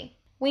weekly.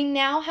 We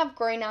now have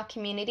grown our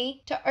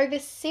community to over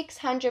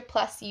 600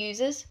 plus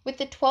users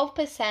with a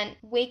 12%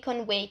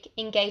 week-on-week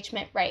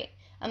engagement rate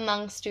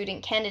among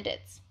student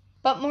candidates.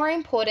 But more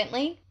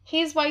importantly,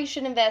 here's why you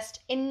should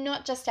invest in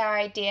not just our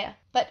idea,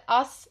 but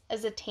us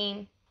as a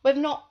team. We've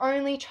not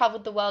only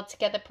traveled the world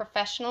together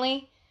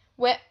professionally,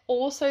 we're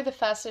also the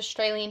first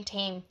Australian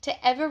team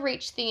to ever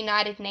reach the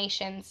United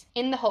Nations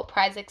in the Holt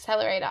Prize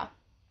Accelerator.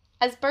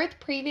 As both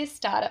previous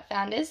startup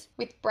founders,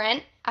 with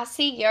Brent, our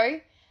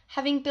CEO,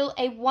 having built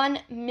a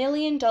 $1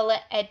 million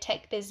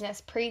edtech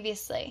business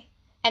previously,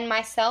 and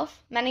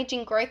myself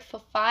managing growth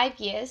for 5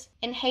 years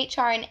in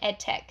HR and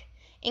edtech,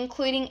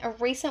 including a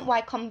recent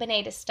Y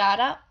Combinator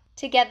startup,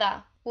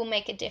 together will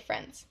make a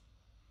difference.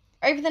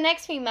 Over the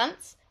next few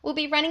months, we'll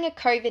be running a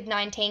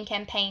COVID-19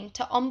 campaign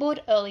to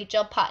onboard early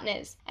job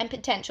partners and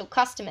potential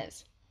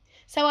customers.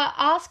 So our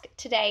ask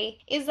today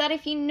is that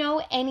if you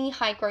know any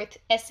high-growth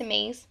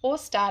SMEs or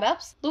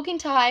startups looking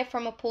to hire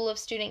from a pool of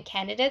student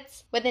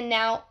candidates, whether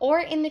now or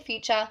in the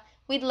future,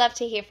 we'd love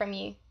to hear from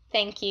you.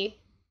 Thank you.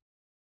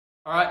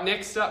 All right,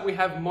 next up we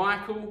have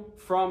Michael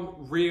from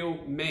Real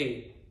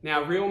Me.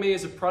 Now, Real Me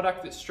is a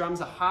product that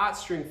strums a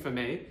heartstring for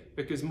me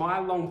because my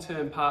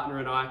long-term partner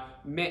and I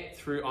met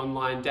through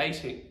online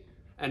dating.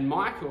 And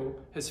Michael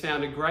has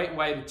found a great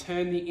way to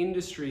turn the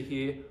industry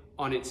here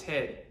on its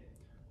head.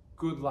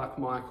 Good luck,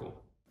 Michael.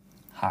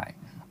 Hi,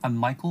 I'm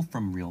Michael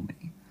from Real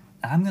Me,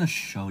 and I'm going to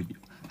show you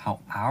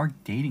how our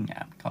dating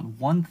app got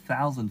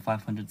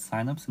 1,500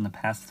 signups in the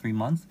past 3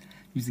 months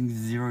using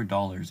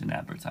 $0 in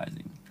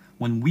advertising.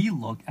 When we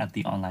look at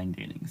the online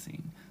dating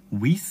scene,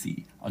 we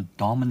see a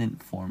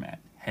dominant format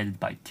headed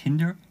by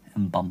Tinder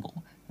and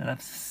Bumble that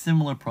have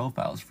similar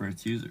profiles for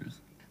its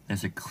users.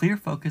 There's a clear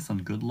focus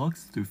on good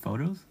looks through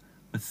photos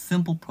with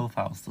simple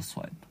profiles to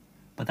swipe,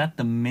 but that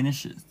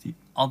diminishes the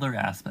other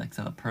aspects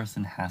that a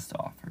person has to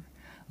offer,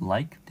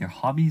 like their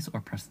hobbies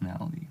or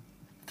personality.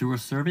 Through a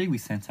survey we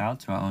sent out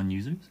to our own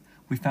users,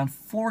 we found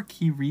 4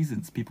 key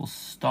reasons people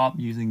stop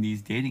using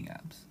these dating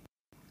apps.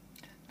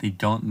 They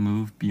don't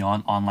move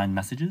beyond online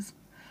messages.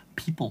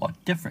 People are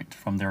different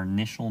from their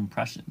initial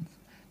impressions.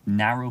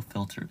 Narrow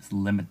filters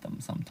limit them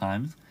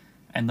sometimes,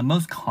 And the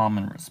most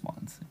common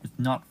response is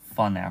not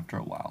fun after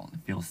a while.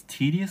 It feels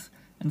tedious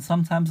and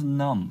sometimes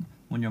numb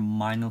when you're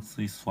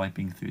mindlessly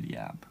swiping through the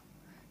app.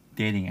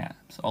 Dating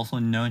apps, also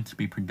known to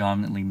be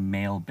predominantly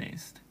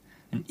male-based,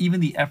 and even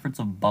the efforts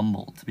of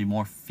Bumble to be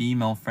more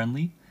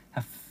female-friendly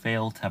have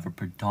failed to have a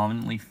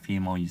predominantly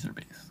female user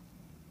base.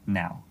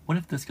 Now, what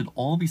if this could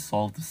all be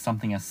solved with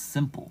something as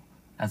simple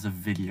as a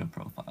video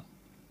profile?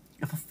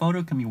 If a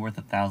photo can be worth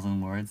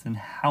 1,000 words, then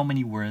how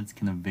many words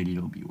can a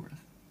video be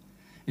worth?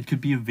 It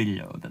could be a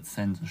video that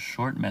sends a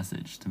short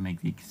message to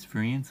make the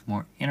experience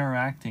more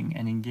interacting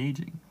and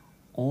engaging.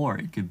 Or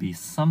it could be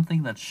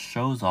something that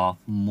shows off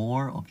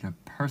more of your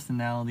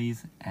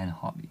personalities and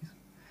hobbies.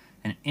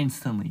 And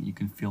instantly you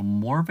can feel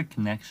more of a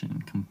connection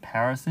in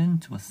comparison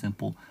to a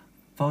simple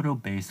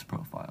photo-based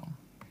profile.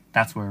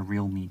 That's where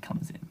Real.me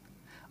comes in.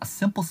 A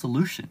simple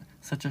solution,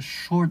 such as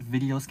short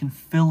videos, can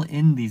fill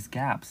in these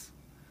gaps.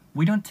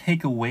 We don't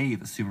take away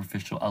the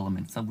superficial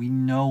elements that we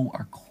know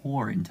are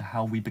core into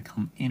how we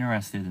become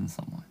interested in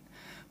someone,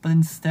 but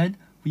instead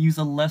we use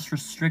a less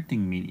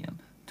restricting medium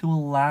to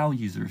allow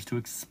users to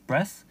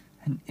express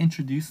and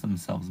introduce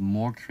themselves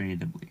more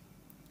creatively.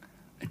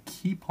 A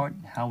key part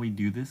in how we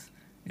do this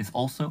is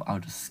also our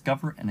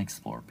Discover and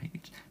Explore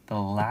page that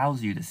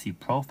allows you to see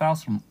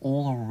profiles from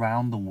all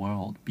around the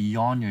world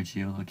beyond your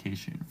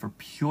geolocation for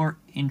pure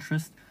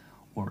interest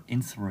or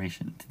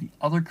inspiration to the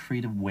other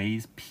creative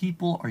ways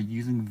people are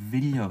using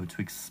video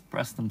to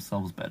express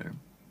themselves better.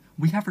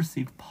 We have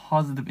received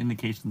positive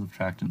indications of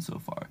traction so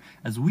far,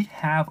 as we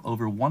have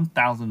over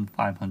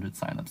 1,500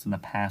 signups in the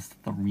past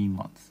 3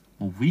 months.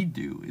 What we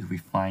do is we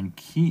find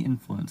key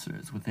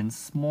influencers within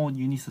small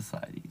uni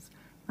societies,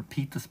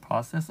 repeat this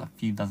process a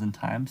few dozen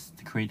times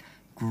to create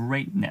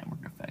great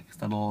network effects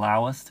that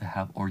allow us to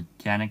have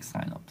organic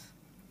signups.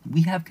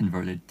 We have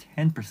converted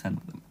 10%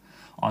 of them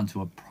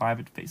onto a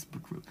private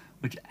Facebook group,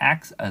 which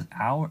acts as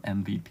our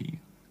MVP.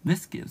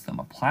 This gives them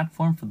a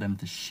platform for them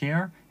to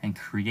share and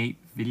create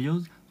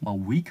videos while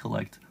we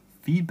collect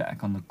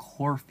feedback on the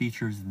core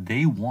features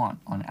they want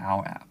on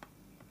our app.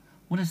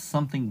 What is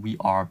something we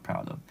are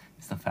proud of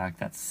is the fact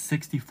that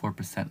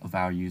 64% of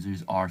our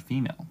users are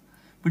female,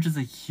 which is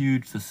a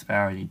huge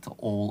disparity to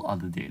all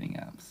other dating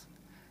apps.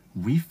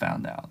 We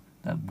found out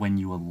that when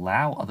you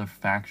allow other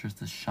factors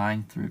to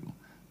shine through,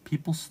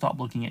 people stop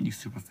looking at you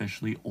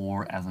superficially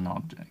or as an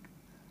object.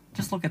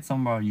 Just look at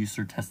some of our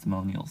user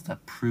testimonials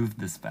that prove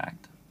this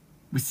fact.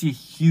 We see a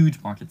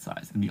huge market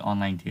size in the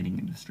online dating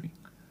industry.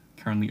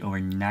 Currently, over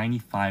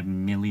 95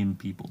 million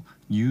people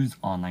use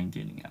online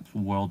dating apps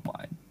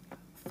worldwide.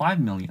 5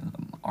 million of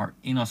them are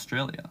in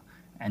Australia,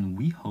 and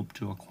we hope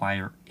to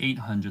acquire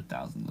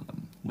 800,000 of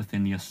them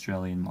within the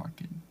Australian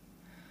market.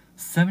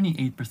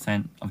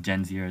 78% of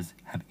Gen Zers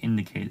have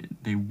indicated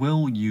they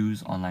will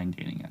use online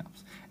dating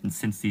apps, and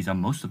since these are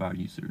most of our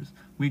users,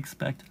 we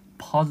expect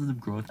positive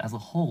growth as a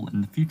whole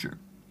in the future.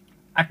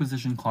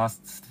 Acquisition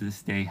costs to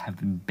this day have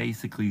been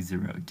basically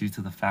zero due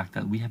to the fact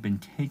that we have been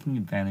taking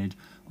advantage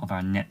of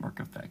our network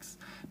effects,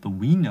 but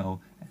we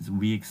know as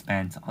we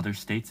expand to other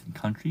states and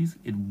countries,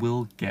 it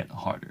will get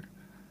harder.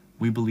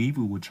 We believe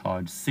we will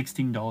charge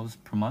 $16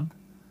 per month,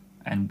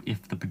 and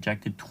if the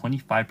projected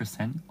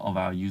 25% of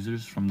our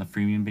users from the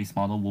freemium-based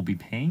model will be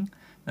paying,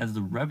 that is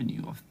the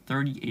revenue of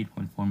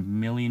 $38.4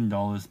 million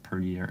per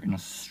year in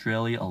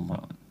Australia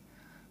alone.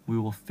 We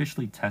will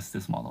officially test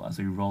this model as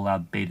we roll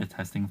out beta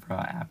testing for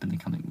our app in the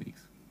coming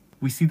weeks.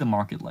 We see the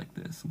market like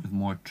this, with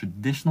more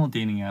traditional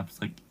dating apps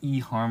like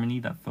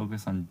eHarmony that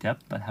focus on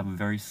depth but have a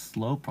very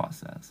slow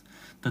process,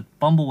 the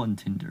Bumble and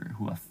Tinder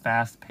who are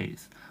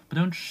fast-paced but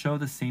don't show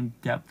the same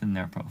depth in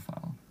their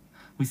profile.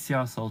 We see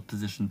ourselves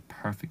positioned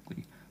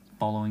perfectly,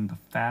 following the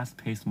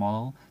fast-paced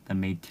model that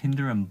made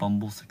Tinder and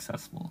Bumble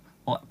successful,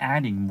 while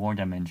adding more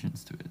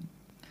dimensions to it.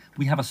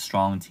 We have a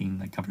strong team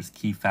that covers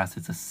key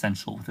facets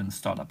essential within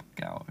startup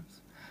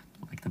hours,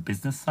 like the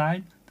business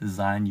side,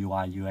 design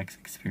UI UX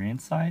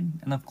experience side,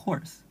 and of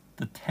course,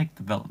 the tech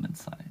development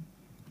side.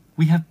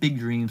 We have big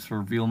dreams for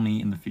Real.me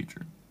in the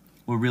future.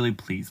 We're really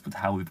pleased with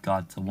how we've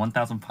got to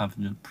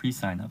 1,500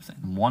 pre-signups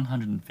and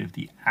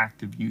 150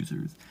 active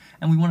users,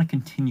 and we want to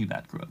continue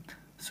that growth.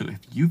 So if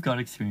you've got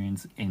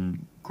experience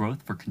in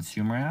growth for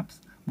consumer apps,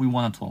 we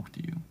want to talk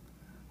to you.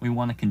 We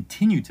want to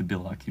continue to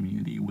build our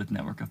community with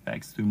network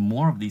effects through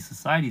more of these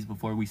societies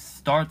before we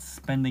start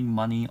spending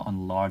money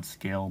on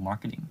large-scale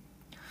marketing.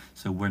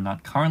 So we're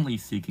not currently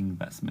seeking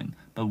investment,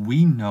 but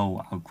we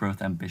know our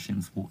growth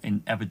ambitions will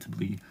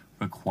inevitably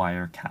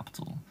require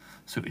capital.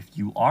 So if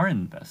you are an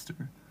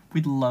investor,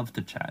 we'd love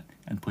to chat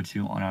and put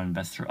you on our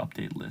investor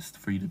update list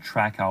for you to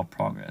track our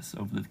progress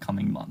over the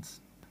coming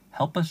months.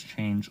 Help us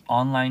change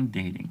online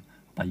dating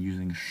by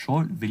using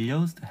short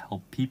videos to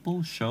help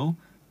people show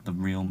the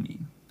real me.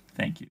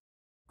 Thank you.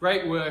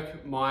 Great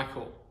work,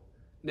 Michael.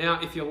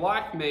 Now, if you're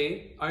like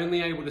me,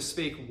 only able to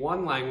speak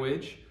one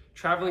language,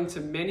 traveling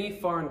to many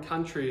foreign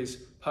countries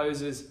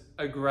poses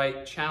a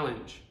great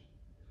challenge.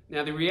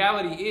 Now, the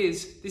reality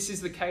is, this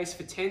is the case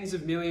for tens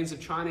of millions of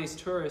Chinese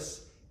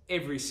tourists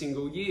every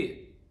single year.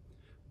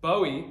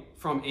 Bowie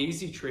from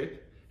EasyTrip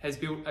has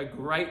built a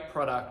great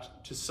product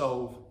to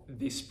solve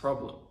this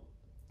problem.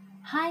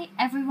 Hi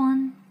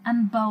everyone,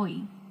 I'm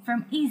Bowie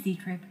from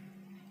EasyTrip,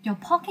 your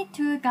pocket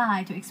tour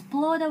guide to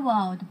explore the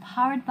world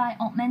powered by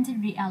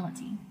augmented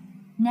reality.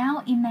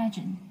 Now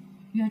imagine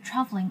you are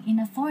traveling in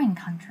a foreign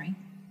country.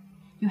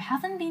 You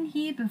haven't been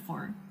here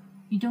before,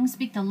 you don't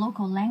speak the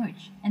local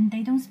language and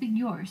they don't speak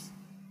yours.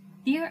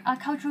 There are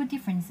cultural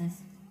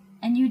differences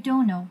and you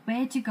don't know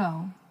where to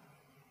go.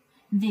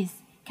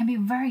 This can be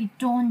very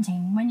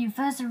daunting when you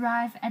first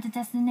arrive at the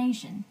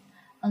destination,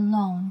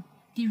 alone,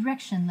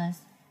 directionless,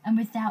 and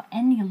without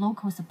any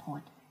local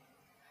support.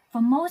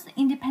 For most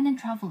independent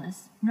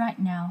travelers, right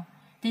now,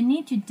 they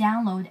need to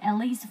download at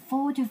least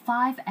 4 to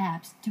 5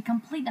 apps to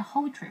complete the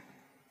whole trip.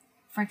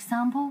 For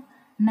example,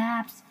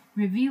 maps,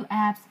 review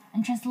apps,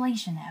 and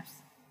translation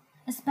apps.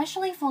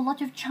 Especially for a lot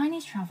of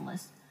Chinese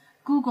travelers,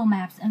 Google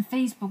Maps and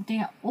Facebook, they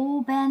are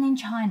all banned in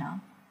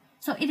China.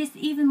 So it is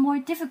even more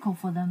difficult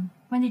for them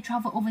when they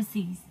travel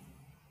overseas.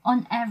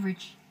 On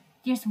average,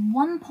 there's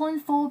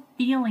 1.4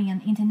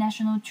 billion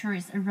international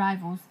tourist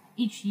arrivals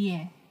each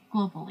year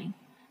globally.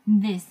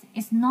 This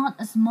is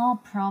not a small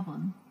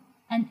problem,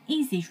 and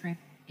EasyTrip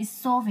is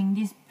solving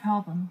this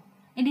problem.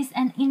 It is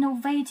an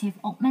innovative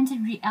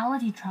augmented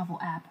reality travel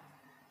app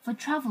for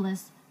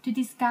travelers to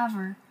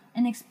discover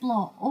and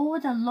explore all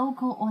the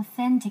local,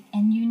 authentic,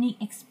 and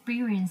unique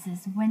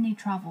experiences when they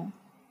travel.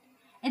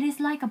 It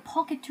is like a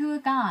pocket tour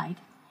guide.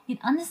 It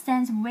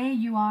understands where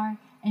you are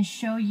and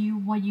shows you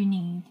what you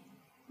need.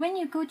 When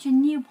you go to a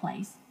new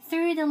place,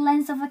 through the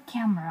lens of a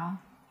camera,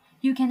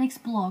 you can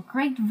explore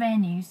great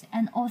venues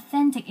and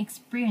authentic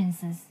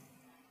experiences,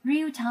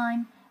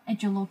 real-time,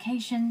 at your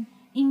location,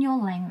 in your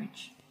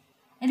language.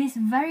 It is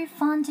very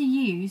fun to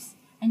use,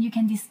 and you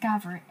can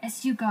discover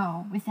as you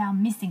go without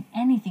missing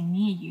anything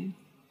near you.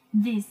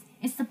 This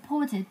is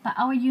supported by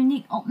our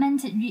unique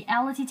augmented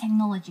reality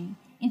technology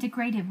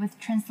integrated with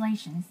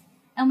translations,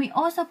 and we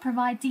also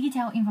provide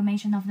detailed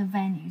information of the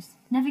venues,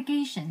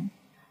 navigation,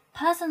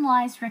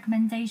 personalized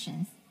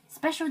recommendations,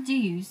 special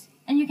deals,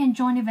 and you can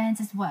join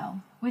events as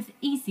well. With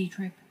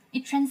EasyTrip,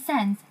 it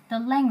transcends the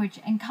language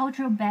and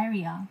cultural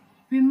barrier,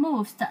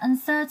 removes the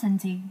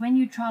uncertainty when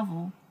you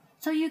travel,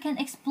 so you can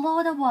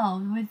explore the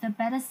world with a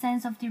better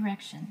sense of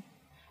direction.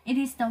 It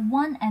is the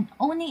one and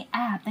only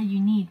app that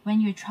you need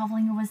when you're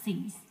traveling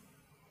overseas.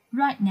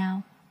 Right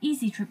now,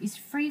 EasyTrip is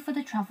free for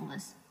the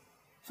travelers.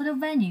 For the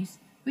venues,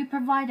 we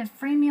provide a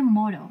freemium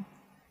model,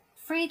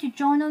 free to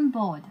join on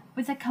board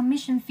with a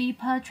commission fee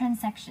per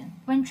transaction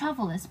when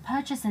travelers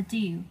purchase a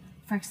deal,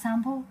 for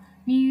example,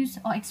 meals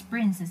or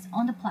experiences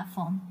on the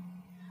platform.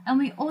 And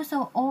we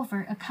also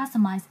offer a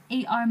customized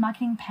AR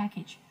marketing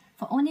package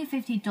for only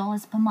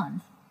 $50 per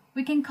month.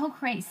 We can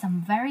co-create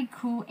some very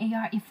cool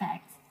AR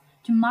effects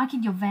to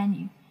market your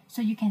venue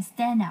so you can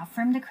stand out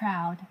from the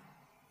crowd.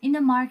 In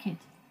the market,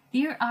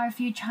 there are a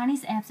few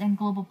Chinese apps and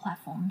global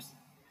platforms,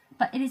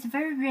 but it is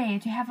very rare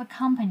to have a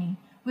company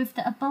with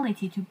the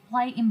ability to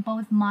play in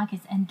both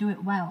markets and do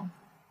it well.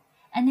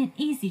 And in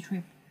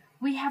EasyTrip,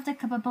 we have the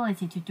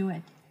capability to do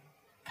it.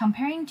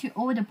 Comparing to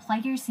all the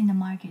players in the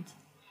market,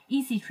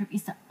 EasyTrip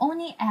is the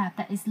only app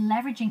that is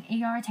leveraging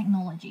AR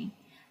technology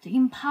to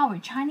empower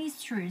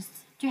Chinese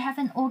tourists to have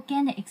an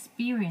organic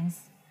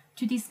experience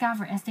to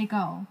discover as they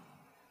go.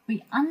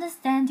 We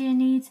understand their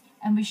needs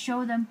and we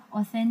show them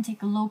authentic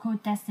local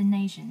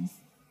destinations.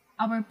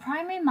 Our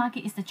primary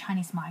market is the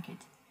Chinese market.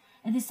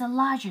 It is the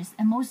largest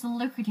and most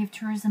lucrative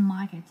tourism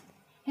market.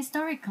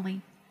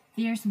 Historically,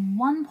 there's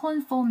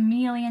 1.4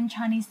 million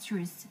Chinese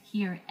tourists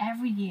here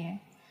every year,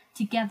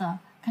 together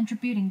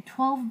contributing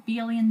 $12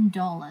 billion.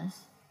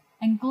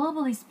 And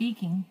globally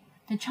speaking,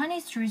 the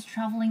Chinese tourists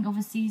traveling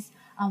overseas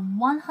are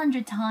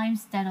 100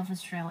 times that of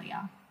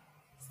Australia.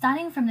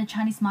 Starting from the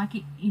Chinese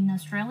market in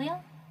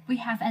Australia, we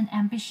have an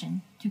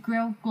ambition to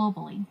grow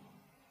globally.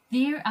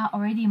 There are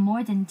already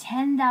more than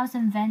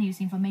 10,000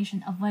 venues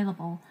information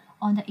available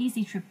on the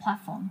EasyTrip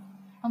platform,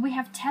 and we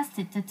have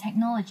tested the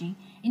technology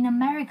in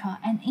America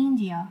and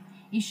India.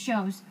 It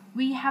shows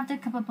we have the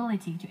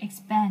capability to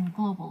expand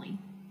globally.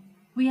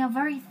 We are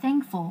very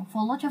thankful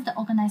for a lot of the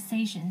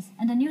organizations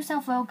and the New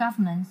South Wales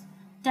governments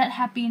that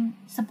have been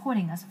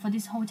supporting us for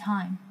this whole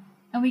time.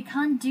 And we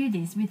can't do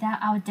this without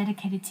our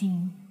dedicated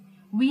team.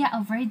 We are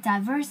a very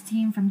diverse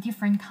team from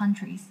different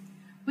countries.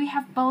 We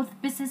have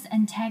both business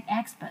and tech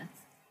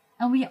experts,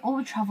 and we are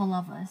all travel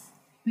lovers.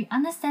 We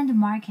understand the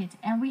market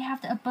and we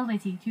have the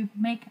ability to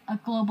make a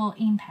global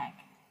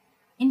impact.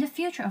 In the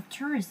future of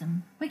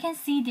tourism, we can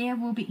see there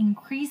will be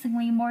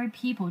increasingly more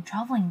people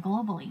traveling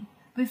globally.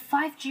 With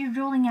 5G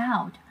rolling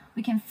out,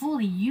 we can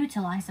fully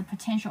utilize the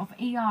potential of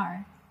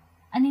AR.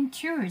 And in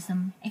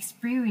tourism,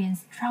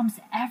 experience trumps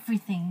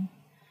everything.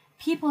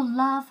 People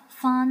love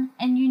fun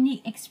and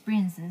unique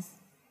experiences.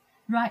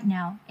 Right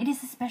now, it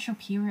is a special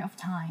period of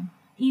time.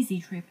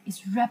 EasyTrip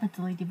is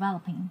rapidly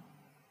developing.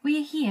 We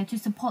are here to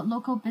support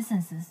local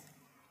businesses.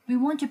 We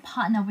want to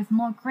partner with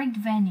more great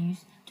venues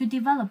to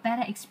develop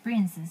better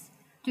experiences,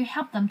 to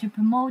help them to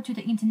promote to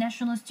the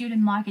international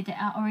student market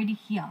that are already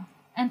here,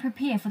 and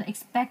prepare for the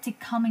expected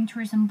coming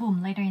tourism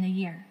boom later in the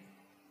year.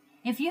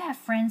 If you have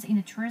friends in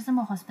the tourism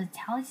or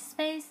hospitality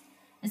space,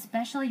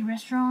 especially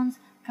restaurants,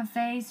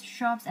 cafes,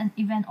 shops, and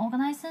event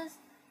organizers,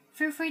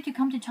 feel free to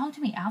come to talk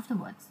to me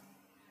afterwards.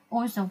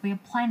 Also, we are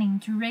planning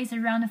to raise a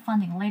round of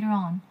funding later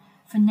on.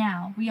 For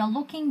now, we are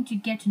looking to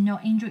get to know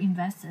angel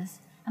investors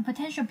and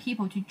potential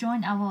people to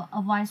join our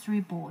advisory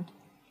board.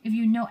 If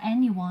you know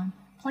anyone,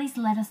 please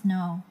let us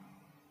know.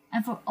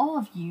 And for all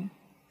of you,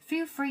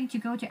 feel free to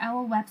go to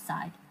our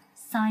website,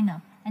 sign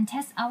up, and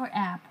test our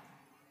app.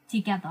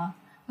 Together,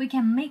 we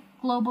can make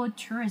global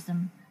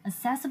tourism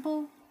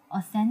accessible,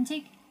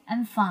 authentic,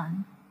 and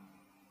fun.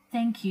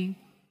 Thank you.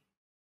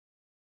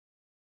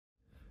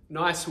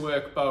 Nice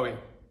work, Bowie.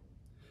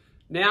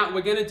 Now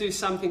we're going to do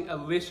something a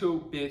little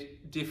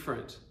bit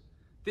different.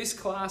 This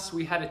class,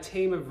 we had a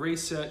team of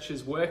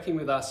researchers working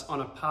with us on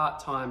a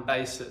part-time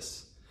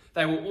basis.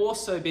 They will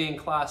also be in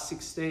Class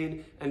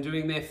 16 and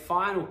doing their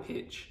final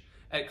pitch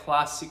at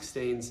Class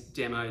 16's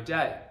demo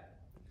day.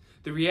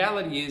 The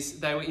reality is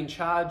they were in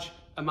charge,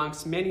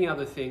 amongst many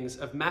other things,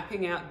 of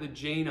mapping out the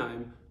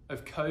genome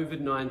of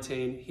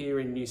COVID-19 here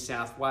in New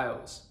South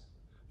Wales.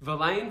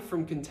 Verlaine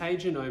from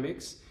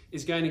Contagionomics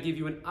is going to give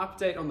you an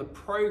update on the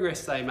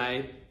progress they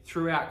made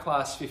throughout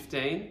Class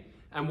 15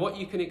 and what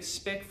you can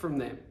expect from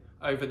them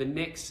over the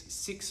next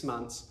 6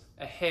 months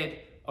ahead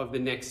of the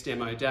next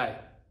demo day.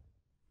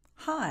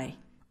 Hi,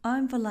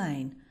 I'm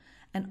Verlaine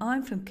and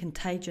I'm from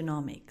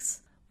Contagionomics,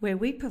 where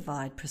we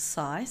provide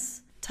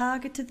precise,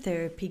 targeted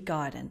therapy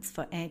guidance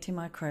for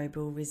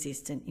antimicrobial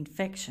resistant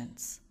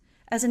infections.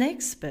 As an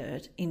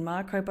expert in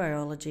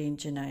microbiology and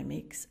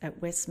genomics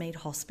at Westmead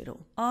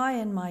Hospital, I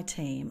and my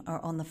team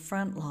are on the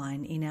front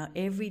line in our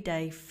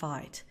everyday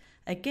fight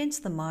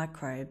against the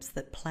microbes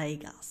that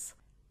plague us.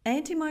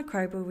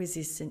 Antimicrobial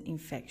resistant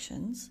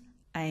infections,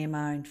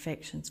 AMR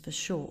infections for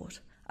short,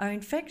 are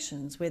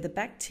infections where the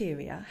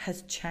bacteria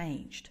has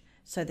changed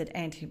so that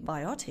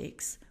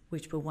antibiotics,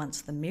 which were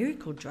once the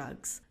miracle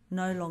drugs,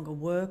 no longer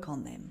work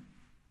on them.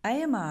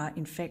 AMR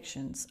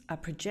infections are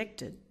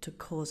projected to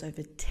cause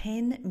over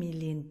 10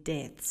 million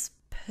deaths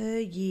per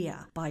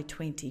year by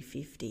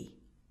 2050.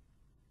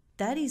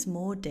 That is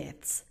more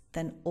deaths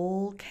than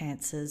all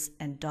cancers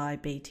and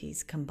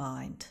diabetes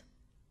combined.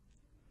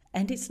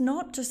 And it's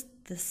not just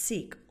the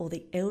sick or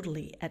the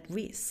elderly at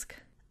risk.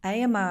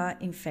 AMR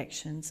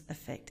infections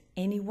affect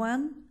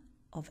anyone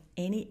of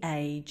any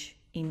age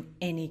in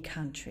any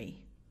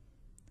country.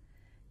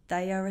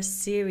 They are a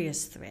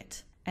serious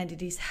threat, and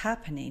it is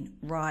happening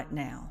right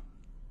now.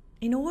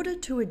 In order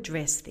to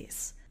address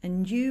this, a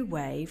new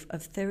wave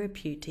of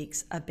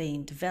therapeutics are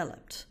being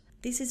developed.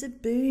 This is a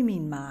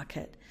booming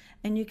market,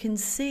 and you can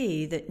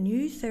see that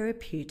new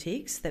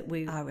therapeutics that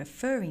we are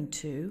referring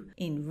to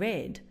in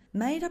red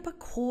made up a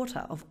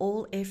quarter of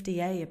all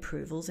FDA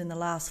approvals in the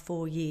last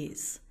 4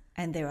 years,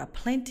 and there are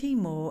plenty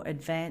more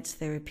advanced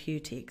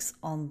therapeutics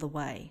on the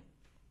way.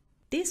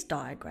 This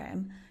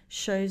diagram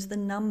shows the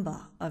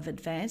number of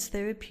advanced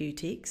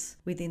therapeutics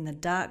within the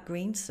dark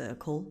green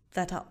circle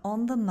that are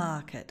on the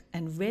market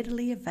and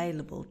readily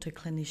available to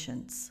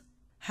clinicians.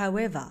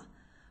 However,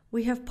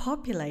 we have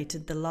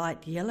populated the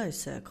light yellow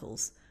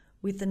circles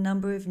with the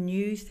number of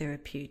new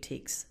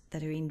therapeutics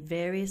that are in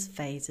various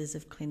phases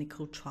of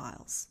clinical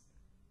trials.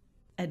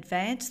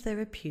 Advanced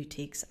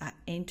therapeutics are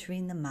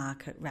entering the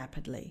market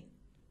rapidly.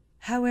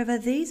 However,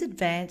 these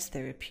advanced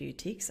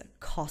therapeutics are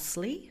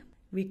costly,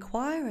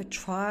 require a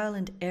trial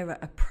and error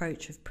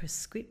approach of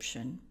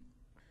prescription.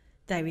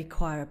 They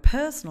require a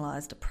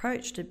personalised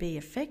approach to be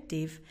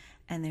effective,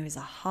 and there is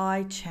a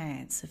high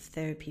chance of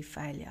therapy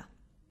failure.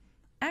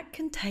 At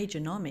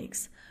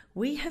Contagionomics,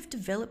 we have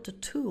developed a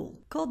tool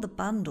called the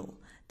bundle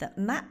that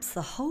maps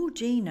the whole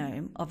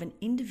genome of an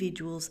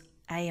individual's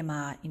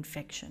AMR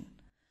infection,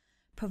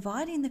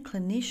 providing the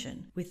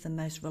clinician with the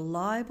most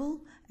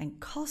reliable and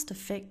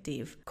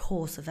cost-effective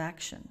course of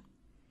action.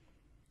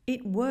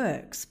 It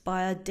works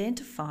by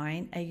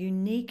identifying a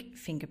unique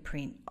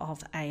fingerprint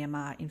of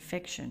AMR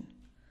infection.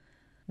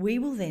 We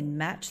will then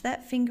match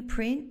that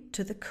fingerprint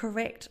to the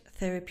correct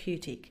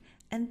therapeutic,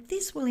 and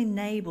this will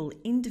enable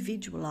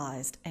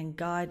individualised and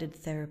guided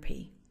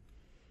therapy.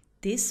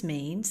 This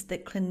means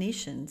that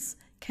clinicians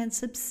can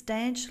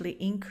substantially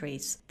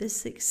increase the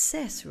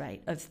success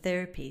rate of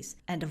therapies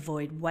and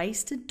avoid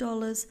wasted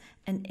dollars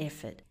and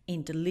effort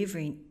in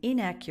delivering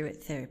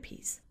inaccurate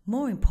therapies.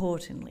 More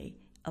importantly,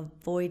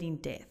 avoiding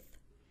death.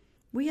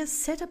 We are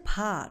set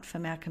apart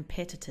from our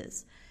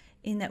competitors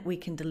in that we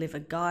can deliver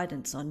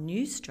guidance on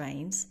new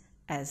strains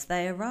as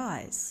they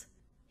arise.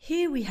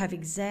 Here we have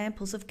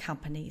examples of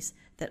companies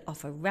that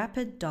offer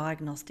rapid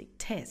diagnostic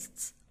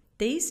tests.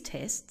 These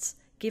tests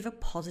give a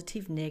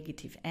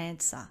positive-negative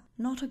answer,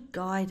 not a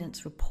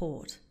guidance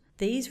report.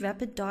 These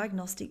rapid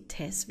diagnostic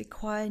tests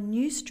require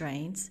new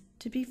strains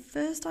to be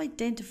first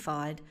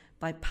identified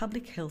by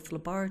public health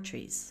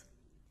laboratories.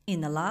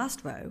 In the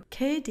last row,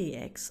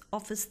 CareDx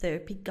offers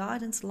therapy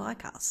guidance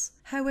like us.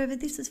 However,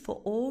 this is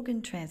for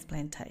organ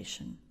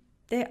transplantation.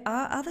 There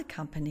are other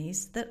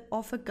companies that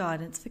offer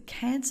guidance for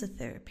cancer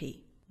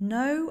therapy.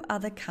 No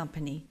other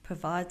company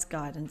provides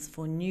guidance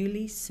for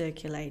newly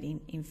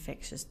circulating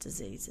infectious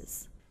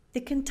diseases. The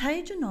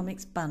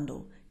contagionomics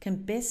bundle can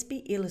best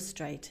be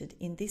illustrated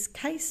in this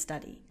case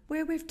study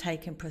where we've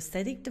taken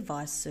prosthetic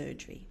device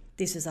surgery.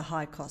 This is a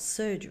high-cost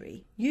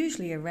surgery,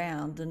 usually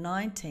around the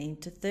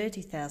 $19,000 to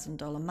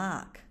 $30,000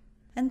 mark.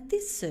 And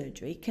this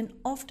surgery can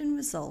often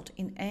result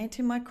in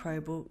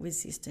antimicrobial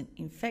resistant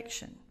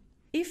infection.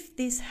 If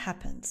this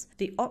happens,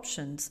 the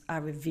options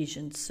are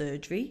revision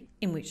surgery,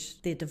 in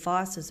which the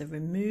devices are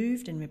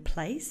removed and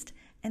replaced,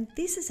 and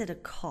this is at a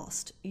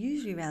cost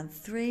usually around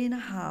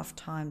 3.5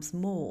 times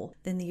more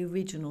than the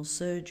original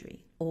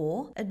surgery.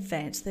 Or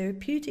advanced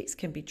therapeutics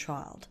can be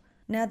trialled.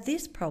 Now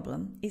this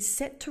problem is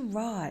set to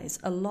rise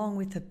along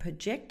with a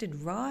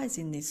projected rise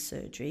in this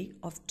surgery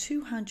of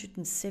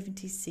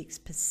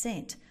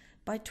 276%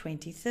 by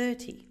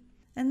 2030.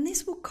 And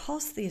this will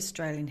cost the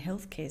Australian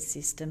healthcare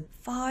system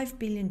 $5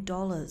 billion.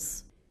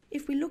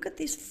 If we look at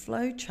this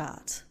flow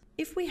chart,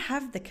 if we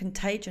have the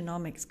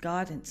contagionomics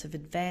guidance of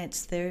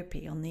advanced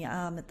therapy on the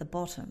arm at the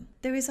bottom,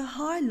 there is a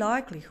high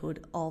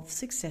likelihood of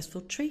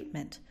successful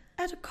treatment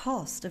at a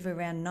cost of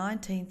around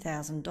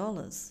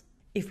 $19,000.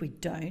 If we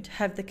don't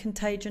have the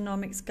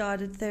contagionomics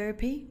guided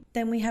therapy,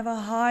 then we have a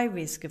high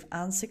risk of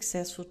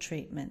unsuccessful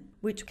treatment,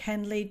 which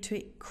can lead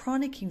to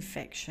chronic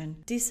infection,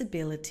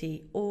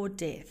 disability, or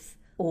death.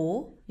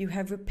 Or you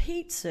have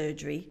repeat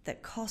surgery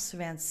that costs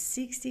around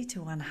 $60,000 to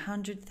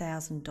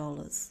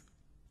 $100,000.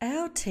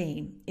 Our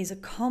team is a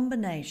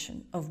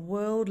combination of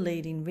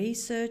world-leading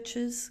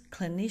researchers,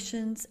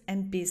 clinicians,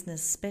 and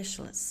business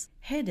specialists,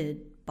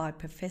 headed by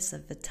Professor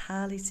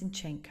Vitaly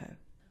Sinchenko.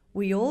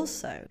 We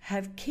also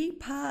have key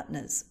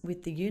partners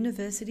with the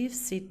University of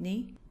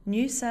Sydney,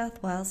 New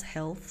South Wales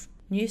Health,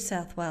 New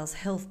South Wales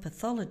Health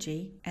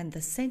Pathology, and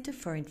the Centre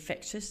for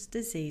Infectious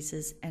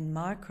Diseases and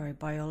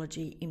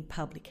Microbiology in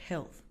Public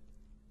Health.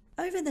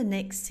 Over the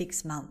next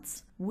 6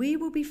 months, we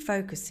will be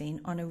focusing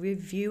on a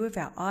review of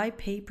our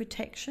IP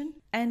protection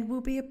and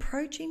will be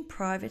approaching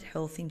private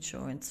health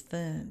insurance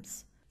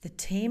firms. The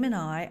team and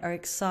I are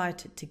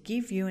excited to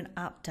give you an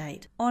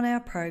update on our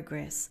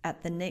progress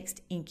at the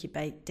next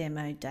INCUBATE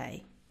Demo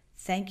Day.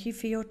 Thank you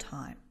for your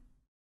time.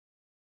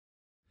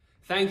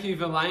 Thank you,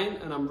 Verlaine,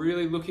 and I'm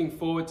really looking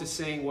forward to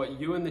seeing what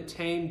you and the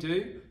team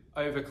do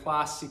over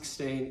Class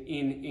 16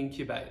 in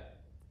INCUBATE.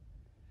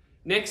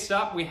 Next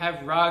up, we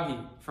have Ragi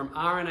from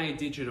RNA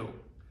Digital.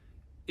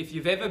 If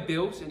you've ever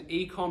built an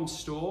e-com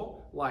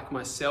store like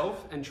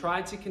myself and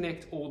tried to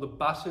connect all the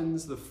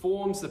buttons, the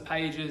forms, the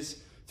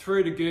pages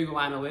through to Google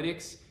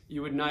Analytics,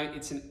 you would know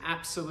it's an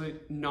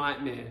absolute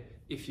nightmare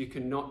if you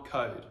cannot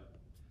code.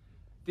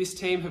 This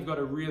team have got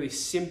a really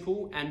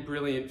simple and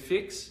brilliant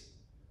fix.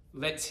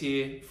 Let's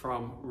hear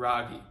from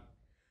Ragi.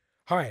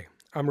 Hi,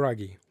 I'm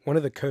Ragi, one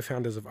of the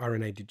co-founders of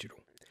RNA Digital.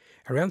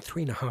 Around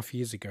 3.5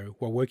 years ago,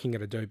 while working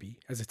at Adobe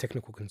as a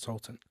technical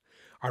consultant,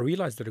 I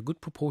realized that a good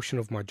proportion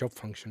of my job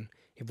function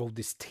involved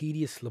this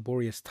tedious,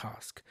 laborious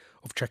task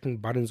of tracking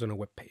buttons on a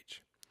web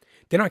page.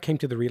 Then I came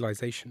to the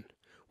realization,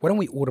 why don't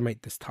we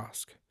automate this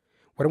task?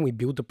 Why don't we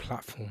build a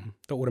platform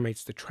that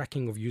automates the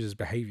tracking of users'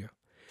 behavior,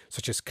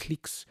 such as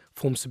clicks,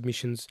 form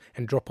submissions,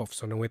 and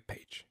drop-offs on a web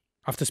page?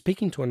 After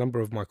speaking to a number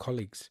of my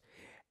colleagues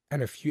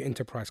and a few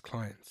enterprise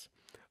clients,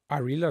 I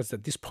realized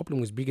that this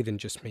problem was bigger than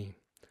just me.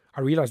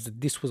 I realized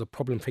that this was a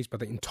problem faced by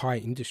the entire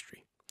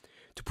industry.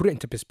 To put it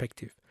into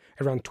perspective,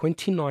 around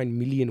 29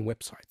 million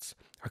websites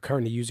are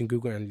currently using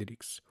Google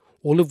Analytics,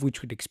 all of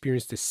which would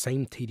experience the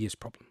same tedious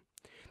problem.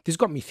 This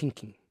got me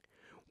thinking,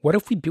 what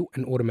if we built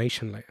an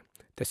automation layer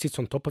that sits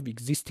on top of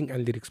existing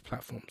analytics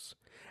platforms,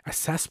 a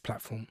SaaS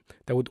platform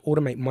that would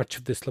automate much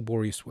of this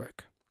laborious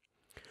work?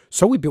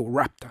 So we built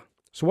Raptor.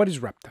 So what is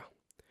Raptor?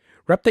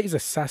 Raptor is a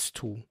SaaS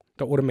tool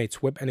that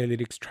automates web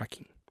analytics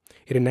tracking.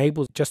 It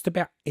enables just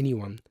about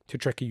anyone to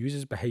track a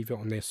user's behavior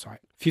on their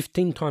site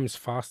 15 times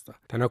faster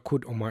than I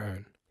could on my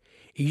own.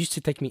 It used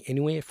to take me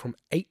anywhere from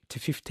 8 to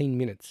 15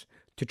 minutes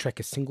to track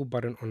a single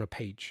button on a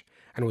page,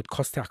 and it would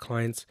cost our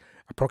clients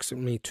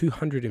approximately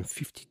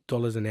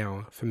 $250 an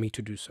hour for me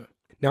to do so.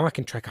 Now I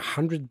can track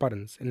 100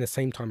 buttons in the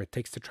same time it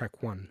takes to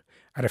track one,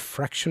 at a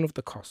fraction of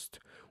the cost,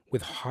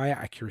 with higher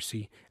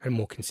accuracy and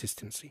more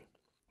consistency.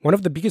 One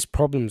of the biggest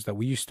problems that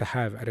we used to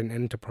have at an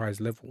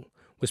enterprise level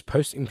was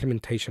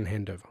post-implementation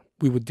handover.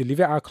 We would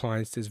deliver our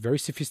clients this very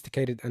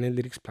sophisticated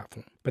analytics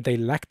platform, but they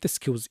lacked the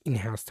skills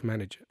in-house to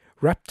manage it.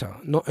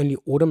 Raptor not only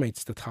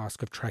automates the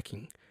task of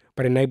tracking,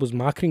 but enables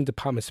marketing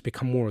departments to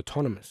become more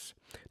autonomous.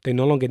 They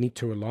no longer need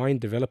to rely on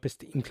developers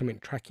to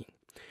implement tracking.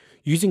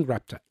 Using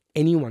Raptor,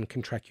 anyone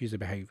can track user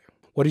behavior.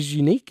 What is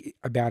unique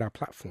about our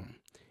platform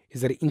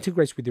is that it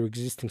integrates with your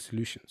existing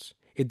solutions.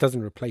 It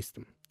doesn't replace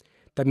them.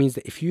 That means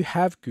that if you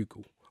have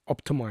Google,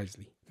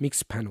 Optimizely,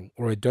 Mixpanel,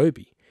 or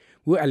Adobe,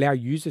 we'll allow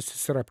users to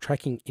set up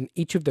tracking in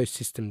each of those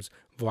systems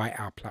via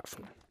our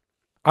platform.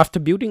 After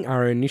building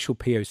our initial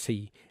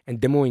POC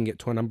and demoing it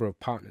to a number of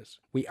partners,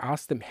 we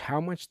asked them how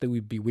much they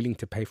would be willing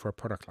to pay for a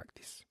product like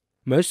this.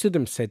 Most of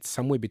them said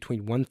somewhere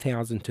between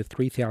 $1,000 to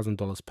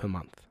 $3,000 per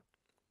month.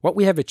 What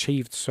we have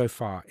achieved so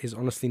far is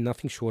honestly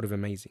nothing short of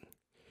amazing.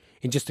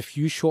 In just a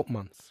few short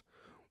months,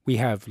 we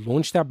have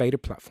launched our beta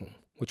platform,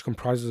 which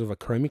comprises of a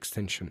Chrome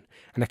extension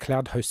and a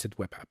cloud-hosted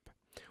web app.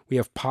 We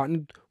have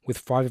partnered with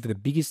 5 of the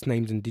biggest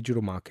names in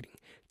digital marketing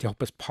to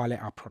help us pilot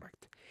our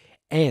product.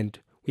 And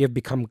we have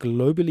become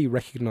globally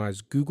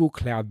recognized Google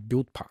Cloud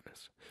Build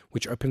partners,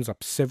 which opens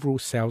up several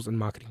sales and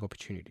marketing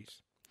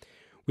opportunities.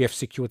 We have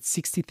secured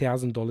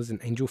 $60,000 in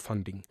angel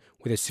funding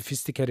with a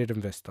sophisticated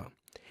investor,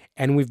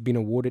 and we've been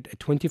awarded a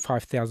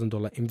 $25,000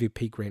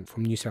 MVP grant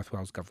from New South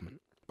Wales Government.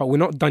 But we're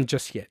not done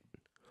just yet.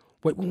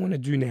 What we want to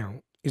do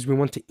now is we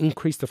want to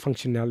increase the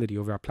functionality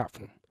of our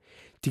platform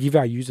to give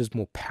our users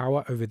more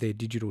power over their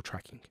digital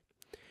tracking.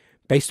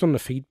 Based on the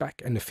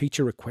feedback and the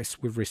feature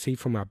requests we've received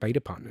from our beta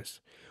partners,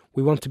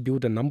 we want to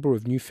build a number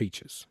of new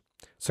features,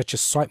 such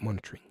as site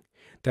monitoring,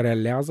 that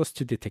allows us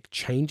to detect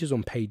changes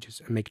on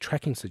pages and make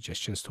tracking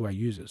suggestions to our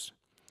users.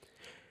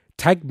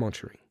 Tag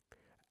monitoring.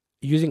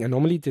 Using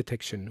anomaly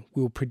detection,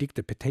 we will predict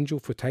the potential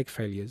for tag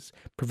failures,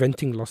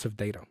 preventing loss of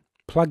data.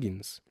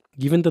 Plugins.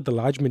 Given that the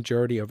large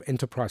majority of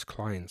enterprise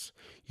clients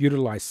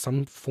utilize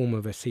some form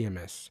of a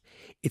CMS,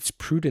 it's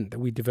prudent that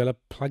we develop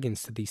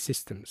plugins to these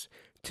systems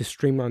to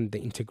streamline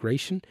the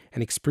integration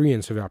and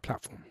experience of our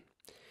platform.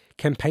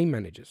 Campaign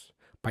managers.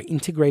 By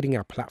integrating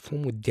our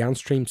platform with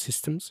downstream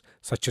systems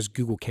such as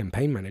Google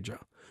Campaign Manager,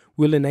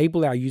 we'll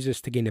enable our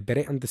users to gain a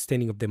better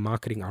understanding of their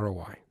marketing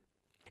ROI.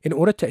 In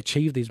order to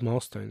achieve these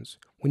milestones,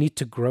 we need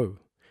to grow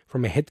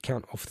from a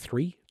headcount of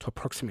 3 to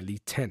approximately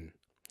 10.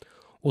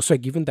 Also,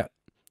 given that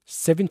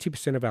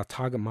 70% of our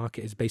target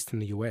market is based in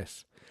the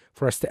US,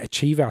 for us to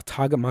achieve our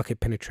target market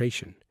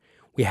penetration,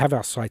 we have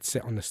our sights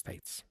set on the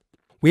States.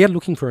 We are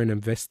looking for an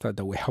investor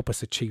that will help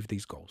us achieve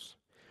these goals.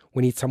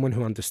 We need someone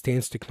who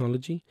understands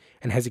technology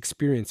and has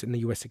experience in the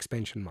US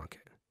expansion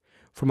market.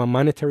 From a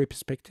monetary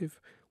perspective,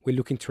 we're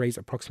looking to raise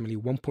approximately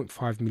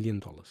 $1.5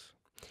 million.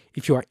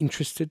 If you are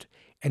interested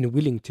and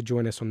willing to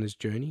join us on this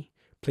journey,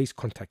 please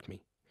contact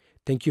me.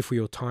 Thank you for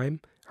your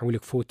time, and we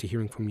look forward to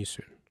hearing from you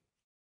soon.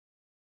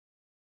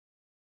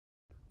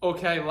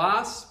 Okay,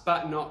 last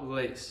but not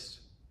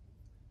least.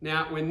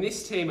 Now, when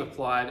this team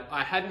applied,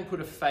 I hadn't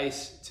put a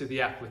face to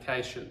the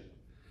application.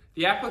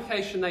 The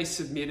application they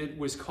submitted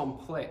was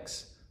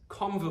complex,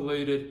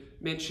 convoluted,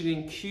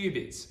 mentioning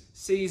qubits,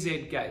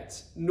 CZ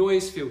gates,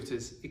 noise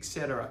filters,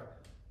 etc.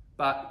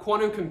 But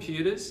quantum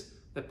computers,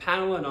 the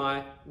panel and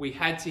I, we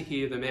had to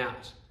hear them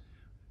out.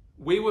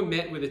 We were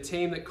met with a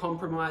team that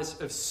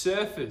comprised of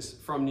surfers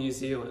from New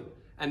Zealand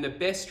and the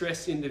best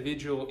dressed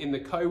individual in the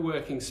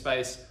co-working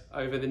space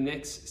over the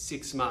next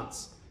 6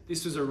 months.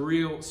 This was a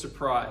real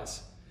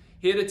surprise.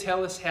 Here to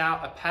tell us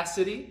how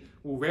opacity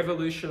will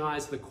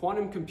revolutionize the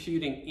quantum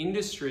computing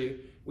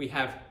industry, we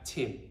have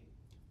Tim.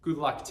 Good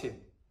luck, Tim.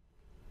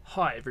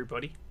 Hi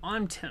everybody,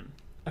 I'm Tim,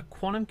 a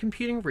quantum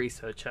computing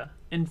researcher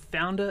and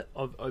founder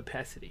of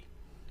Opacity.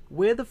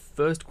 We're the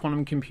first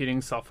quantum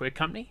computing software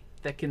company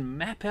that can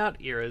map out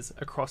errors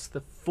across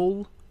the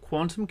full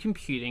quantum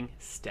computing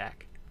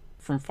stack.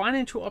 From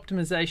financial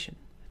optimization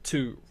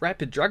to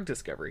rapid drug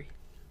discovery,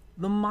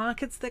 the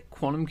markets that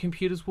quantum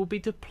computers will be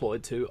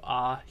deployed to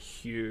are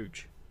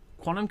huge.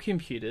 Quantum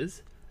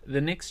computers,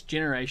 the next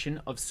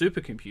generation of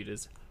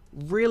supercomputers,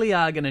 really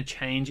are going to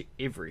change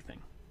everything.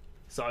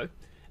 So,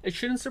 it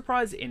shouldn't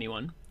surprise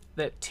anyone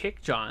that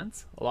tech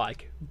giants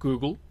like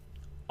Google,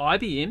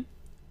 IBM,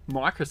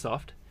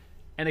 Microsoft,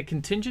 and a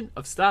contingent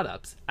of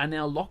startups are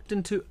now locked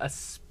into a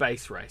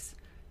space race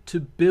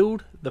to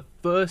build the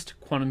first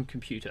quantum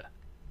computer.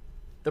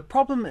 The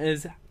problem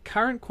is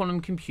current quantum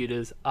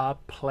computers are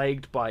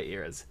plagued by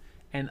errors,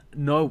 and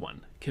no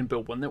one can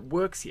build one that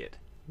works yet.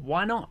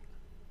 Why not?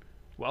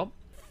 Well,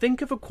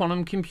 think of a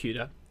quantum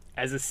computer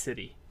as a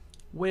city,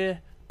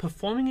 where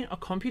performing a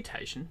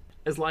computation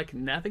is like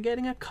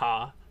navigating a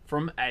car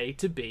from A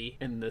to B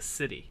in this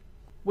city.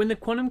 When the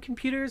quantum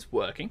computer is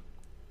working,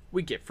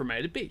 we get from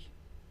A to B.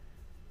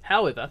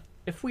 However,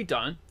 if we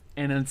don't,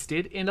 and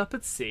instead end up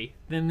at C,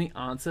 then the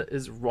answer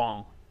is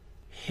wrong.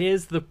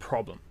 Here's the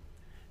problem.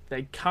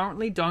 They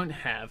currently don't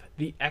have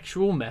the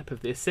actual map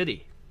of their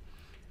city.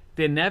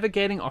 They're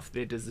navigating off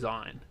their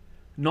design,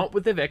 not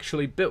what they've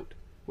actually built,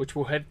 which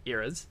will have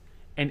errors,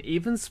 and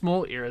even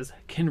small errors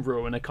can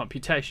ruin a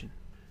computation.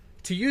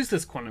 To use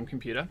this quantum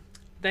computer,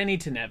 they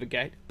need to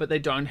navigate, but they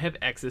don't have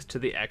access to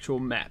the actual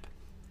map.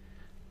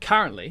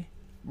 Currently,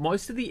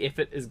 most of the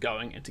effort is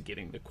going into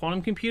getting the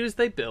quantum computers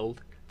they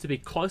build to be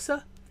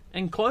closer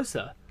and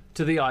closer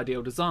to the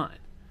ideal design,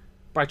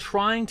 by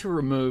trying to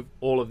remove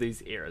all of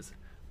these errors.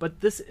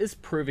 But this is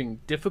proving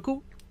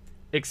difficult,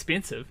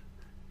 expensive,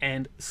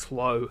 and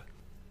slow.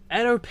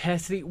 At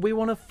Opacity, we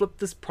want to flip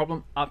this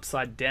problem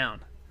upside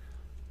down.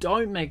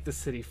 Don't make the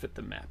city fit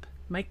the map.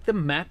 Make the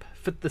map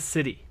fit the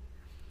city.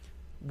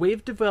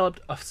 We've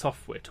developed a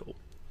software tool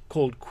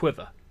called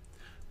Quiver,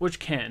 which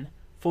can,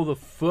 for the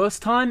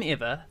first time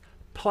ever,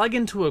 plug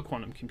into a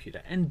quantum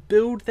computer and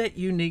build that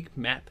unique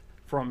map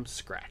from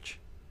scratch.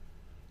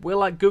 We're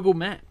like Google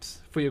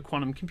Maps for your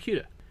quantum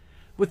computer.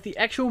 With the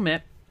actual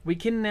map, we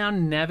can now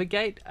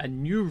navigate a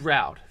new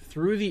route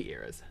through the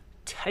errors,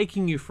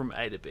 taking you from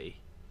A to B,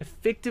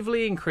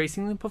 effectively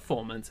increasing the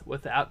performance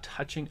without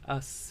touching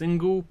a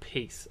single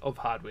piece of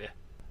hardware.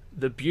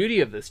 The beauty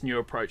of this new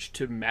approach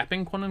to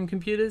mapping quantum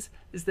computers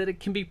is that it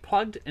can be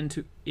plugged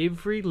into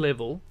every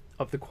level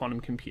of the quantum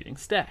computing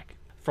stack,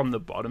 from the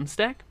bottom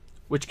stack,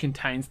 which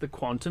contains the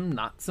quantum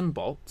nuts and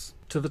bolts,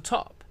 to the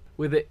top,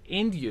 where the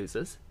end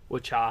users,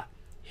 which are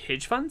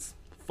hedge funds,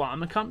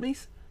 pharma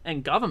companies,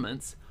 and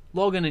governments,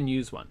 log in and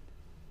use one.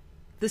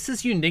 This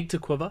is unique to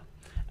Quiver,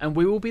 and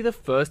we will be the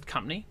first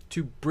company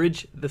to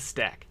bridge the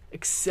stack,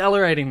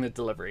 accelerating the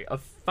delivery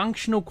of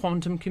functional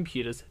quantum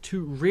computers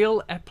to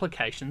real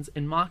applications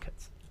in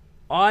markets.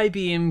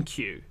 IBM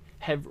Q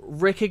have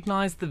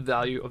recognized the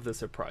value of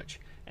this approach,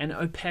 and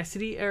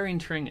Opacity are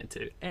entering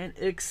into an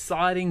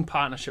exciting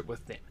partnership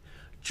with them,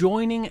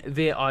 joining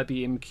their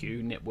IBM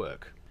Q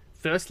network.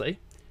 Firstly,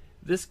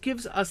 this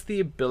gives us the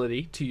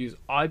ability to use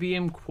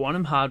IBM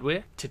quantum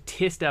hardware to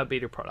test our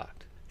beta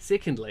product.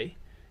 Secondly,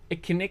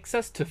 it connects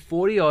us to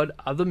 40-odd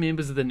other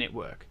members of the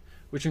network,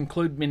 which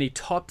include many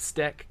top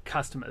stack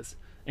customers,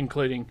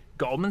 including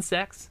Goldman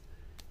Sachs,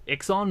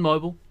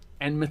 ExxonMobil,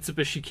 and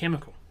Mitsubishi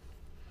Chemical.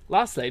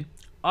 Lastly,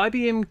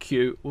 IBM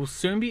Q will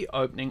soon be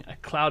opening a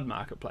cloud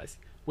marketplace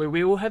where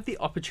we will have the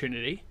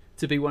opportunity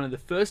to be one of the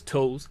first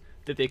tools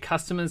that their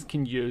customers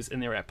can use in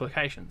their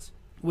applications.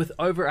 With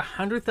over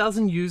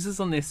 100,000 users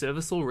on their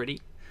service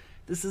already,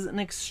 this is an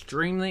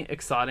extremely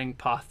exciting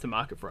path to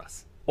market for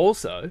us.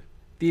 Also,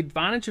 the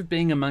advantage of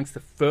being amongst the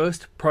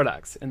first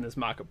products in this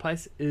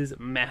marketplace is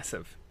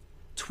massive.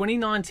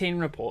 2019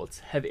 reports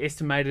have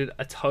estimated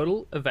a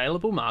total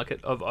available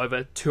market of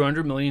over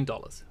 $200 million,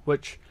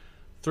 which,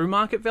 through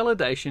market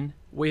validation,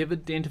 we have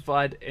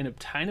identified an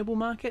obtainable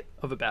market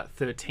of about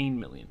 $13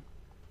 million.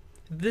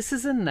 This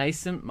is a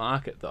nascent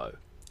market though,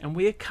 and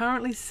we are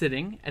currently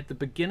sitting at the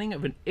beginning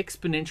of an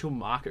exponential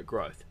market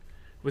growth,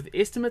 with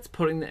estimates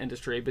putting the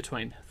industry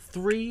between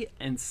 $3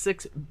 and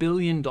 $6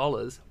 billion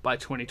by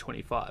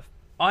 2025.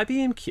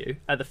 IBM Q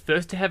are the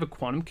first to have a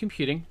quantum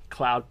computing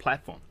cloud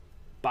platform,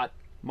 but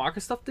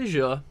Microsoft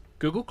Azure,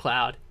 Google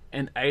Cloud,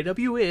 and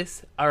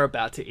AWS are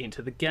about to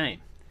enter the game.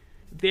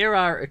 There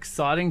are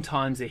exciting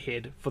times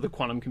ahead for the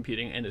quantum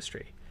computing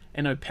industry,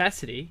 and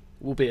Opacity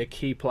will be a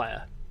key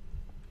player.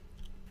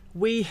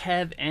 We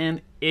have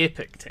an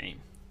epic team.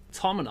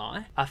 Tom and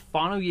I are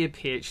final year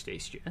PhD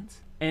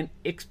students and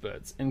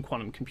experts in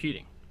quantum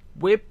computing.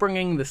 We're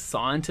bringing the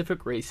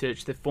scientific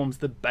research that forms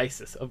the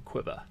basis of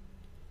Quiver.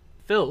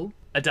 Phil,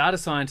 a data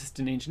scientist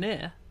and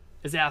engineer,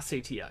 is our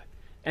CTO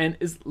and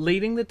is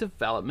leading the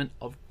development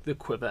of the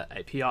Quiver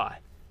API,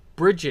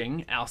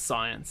 bridging our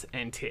science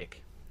and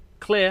tech.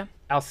 Claire,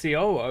 our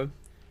COO,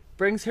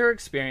 brings her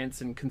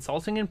experience in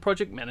consulting and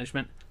project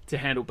management to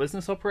handle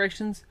business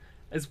operations,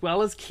 as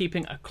well as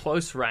keeping a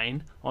close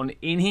rein on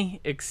any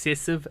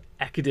excessive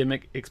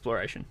academic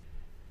exploration.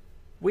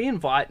 We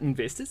invite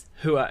investors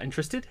who are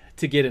interested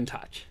to get in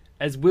touch,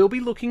 as we'll be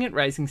looking at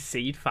raising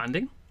seed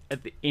funding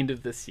at the end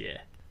of this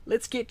year.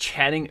 Let's get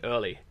chatting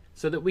early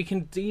so that we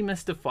can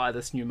demystify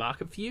this new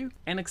market for you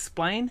and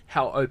explain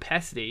how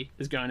Opacity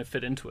is going to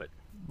fit into it.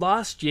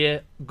 Last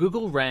year,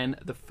 Google ran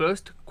the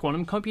first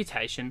quantum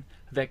computation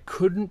that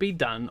couldn't be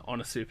done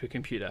on a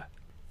supercomputer.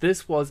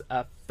 This was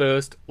a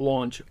first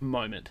launch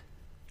moment.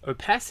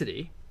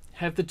 Opacity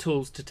have the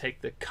tools to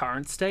take the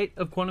current state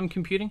of quantum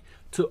computing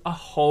to a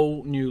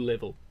whole new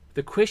level.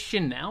 The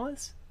question now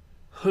is,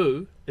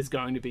 who is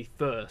going to be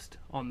first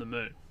on the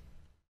moon?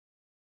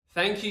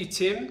 Thank you,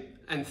 Tim,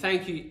 and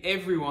thank you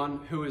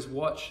everyone who has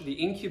watched the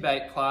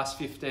INCUBATE Class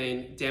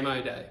 15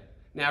 Demo Day.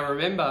 Now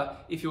remember,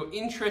 if you're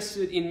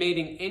interested in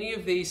meeting any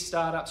of these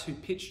startups who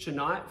pitched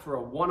tonight for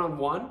a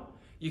one-on-one,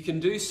 you can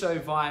do so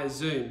via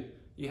Zoom.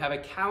 You have a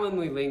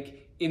Calendly link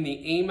in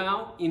the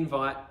email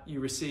invite you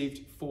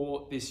received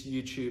for this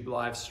YouTube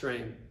live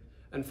stream.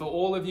 And for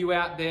all of you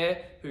out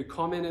there who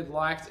commented,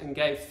 liked, and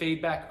gave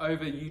feedback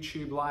over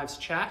YouTube Live's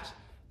chat,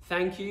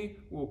 thank you.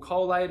 We'll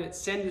collate it,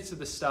 send it to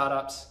the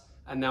startups,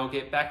 and they'll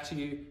get back to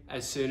you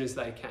as soon as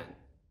they can.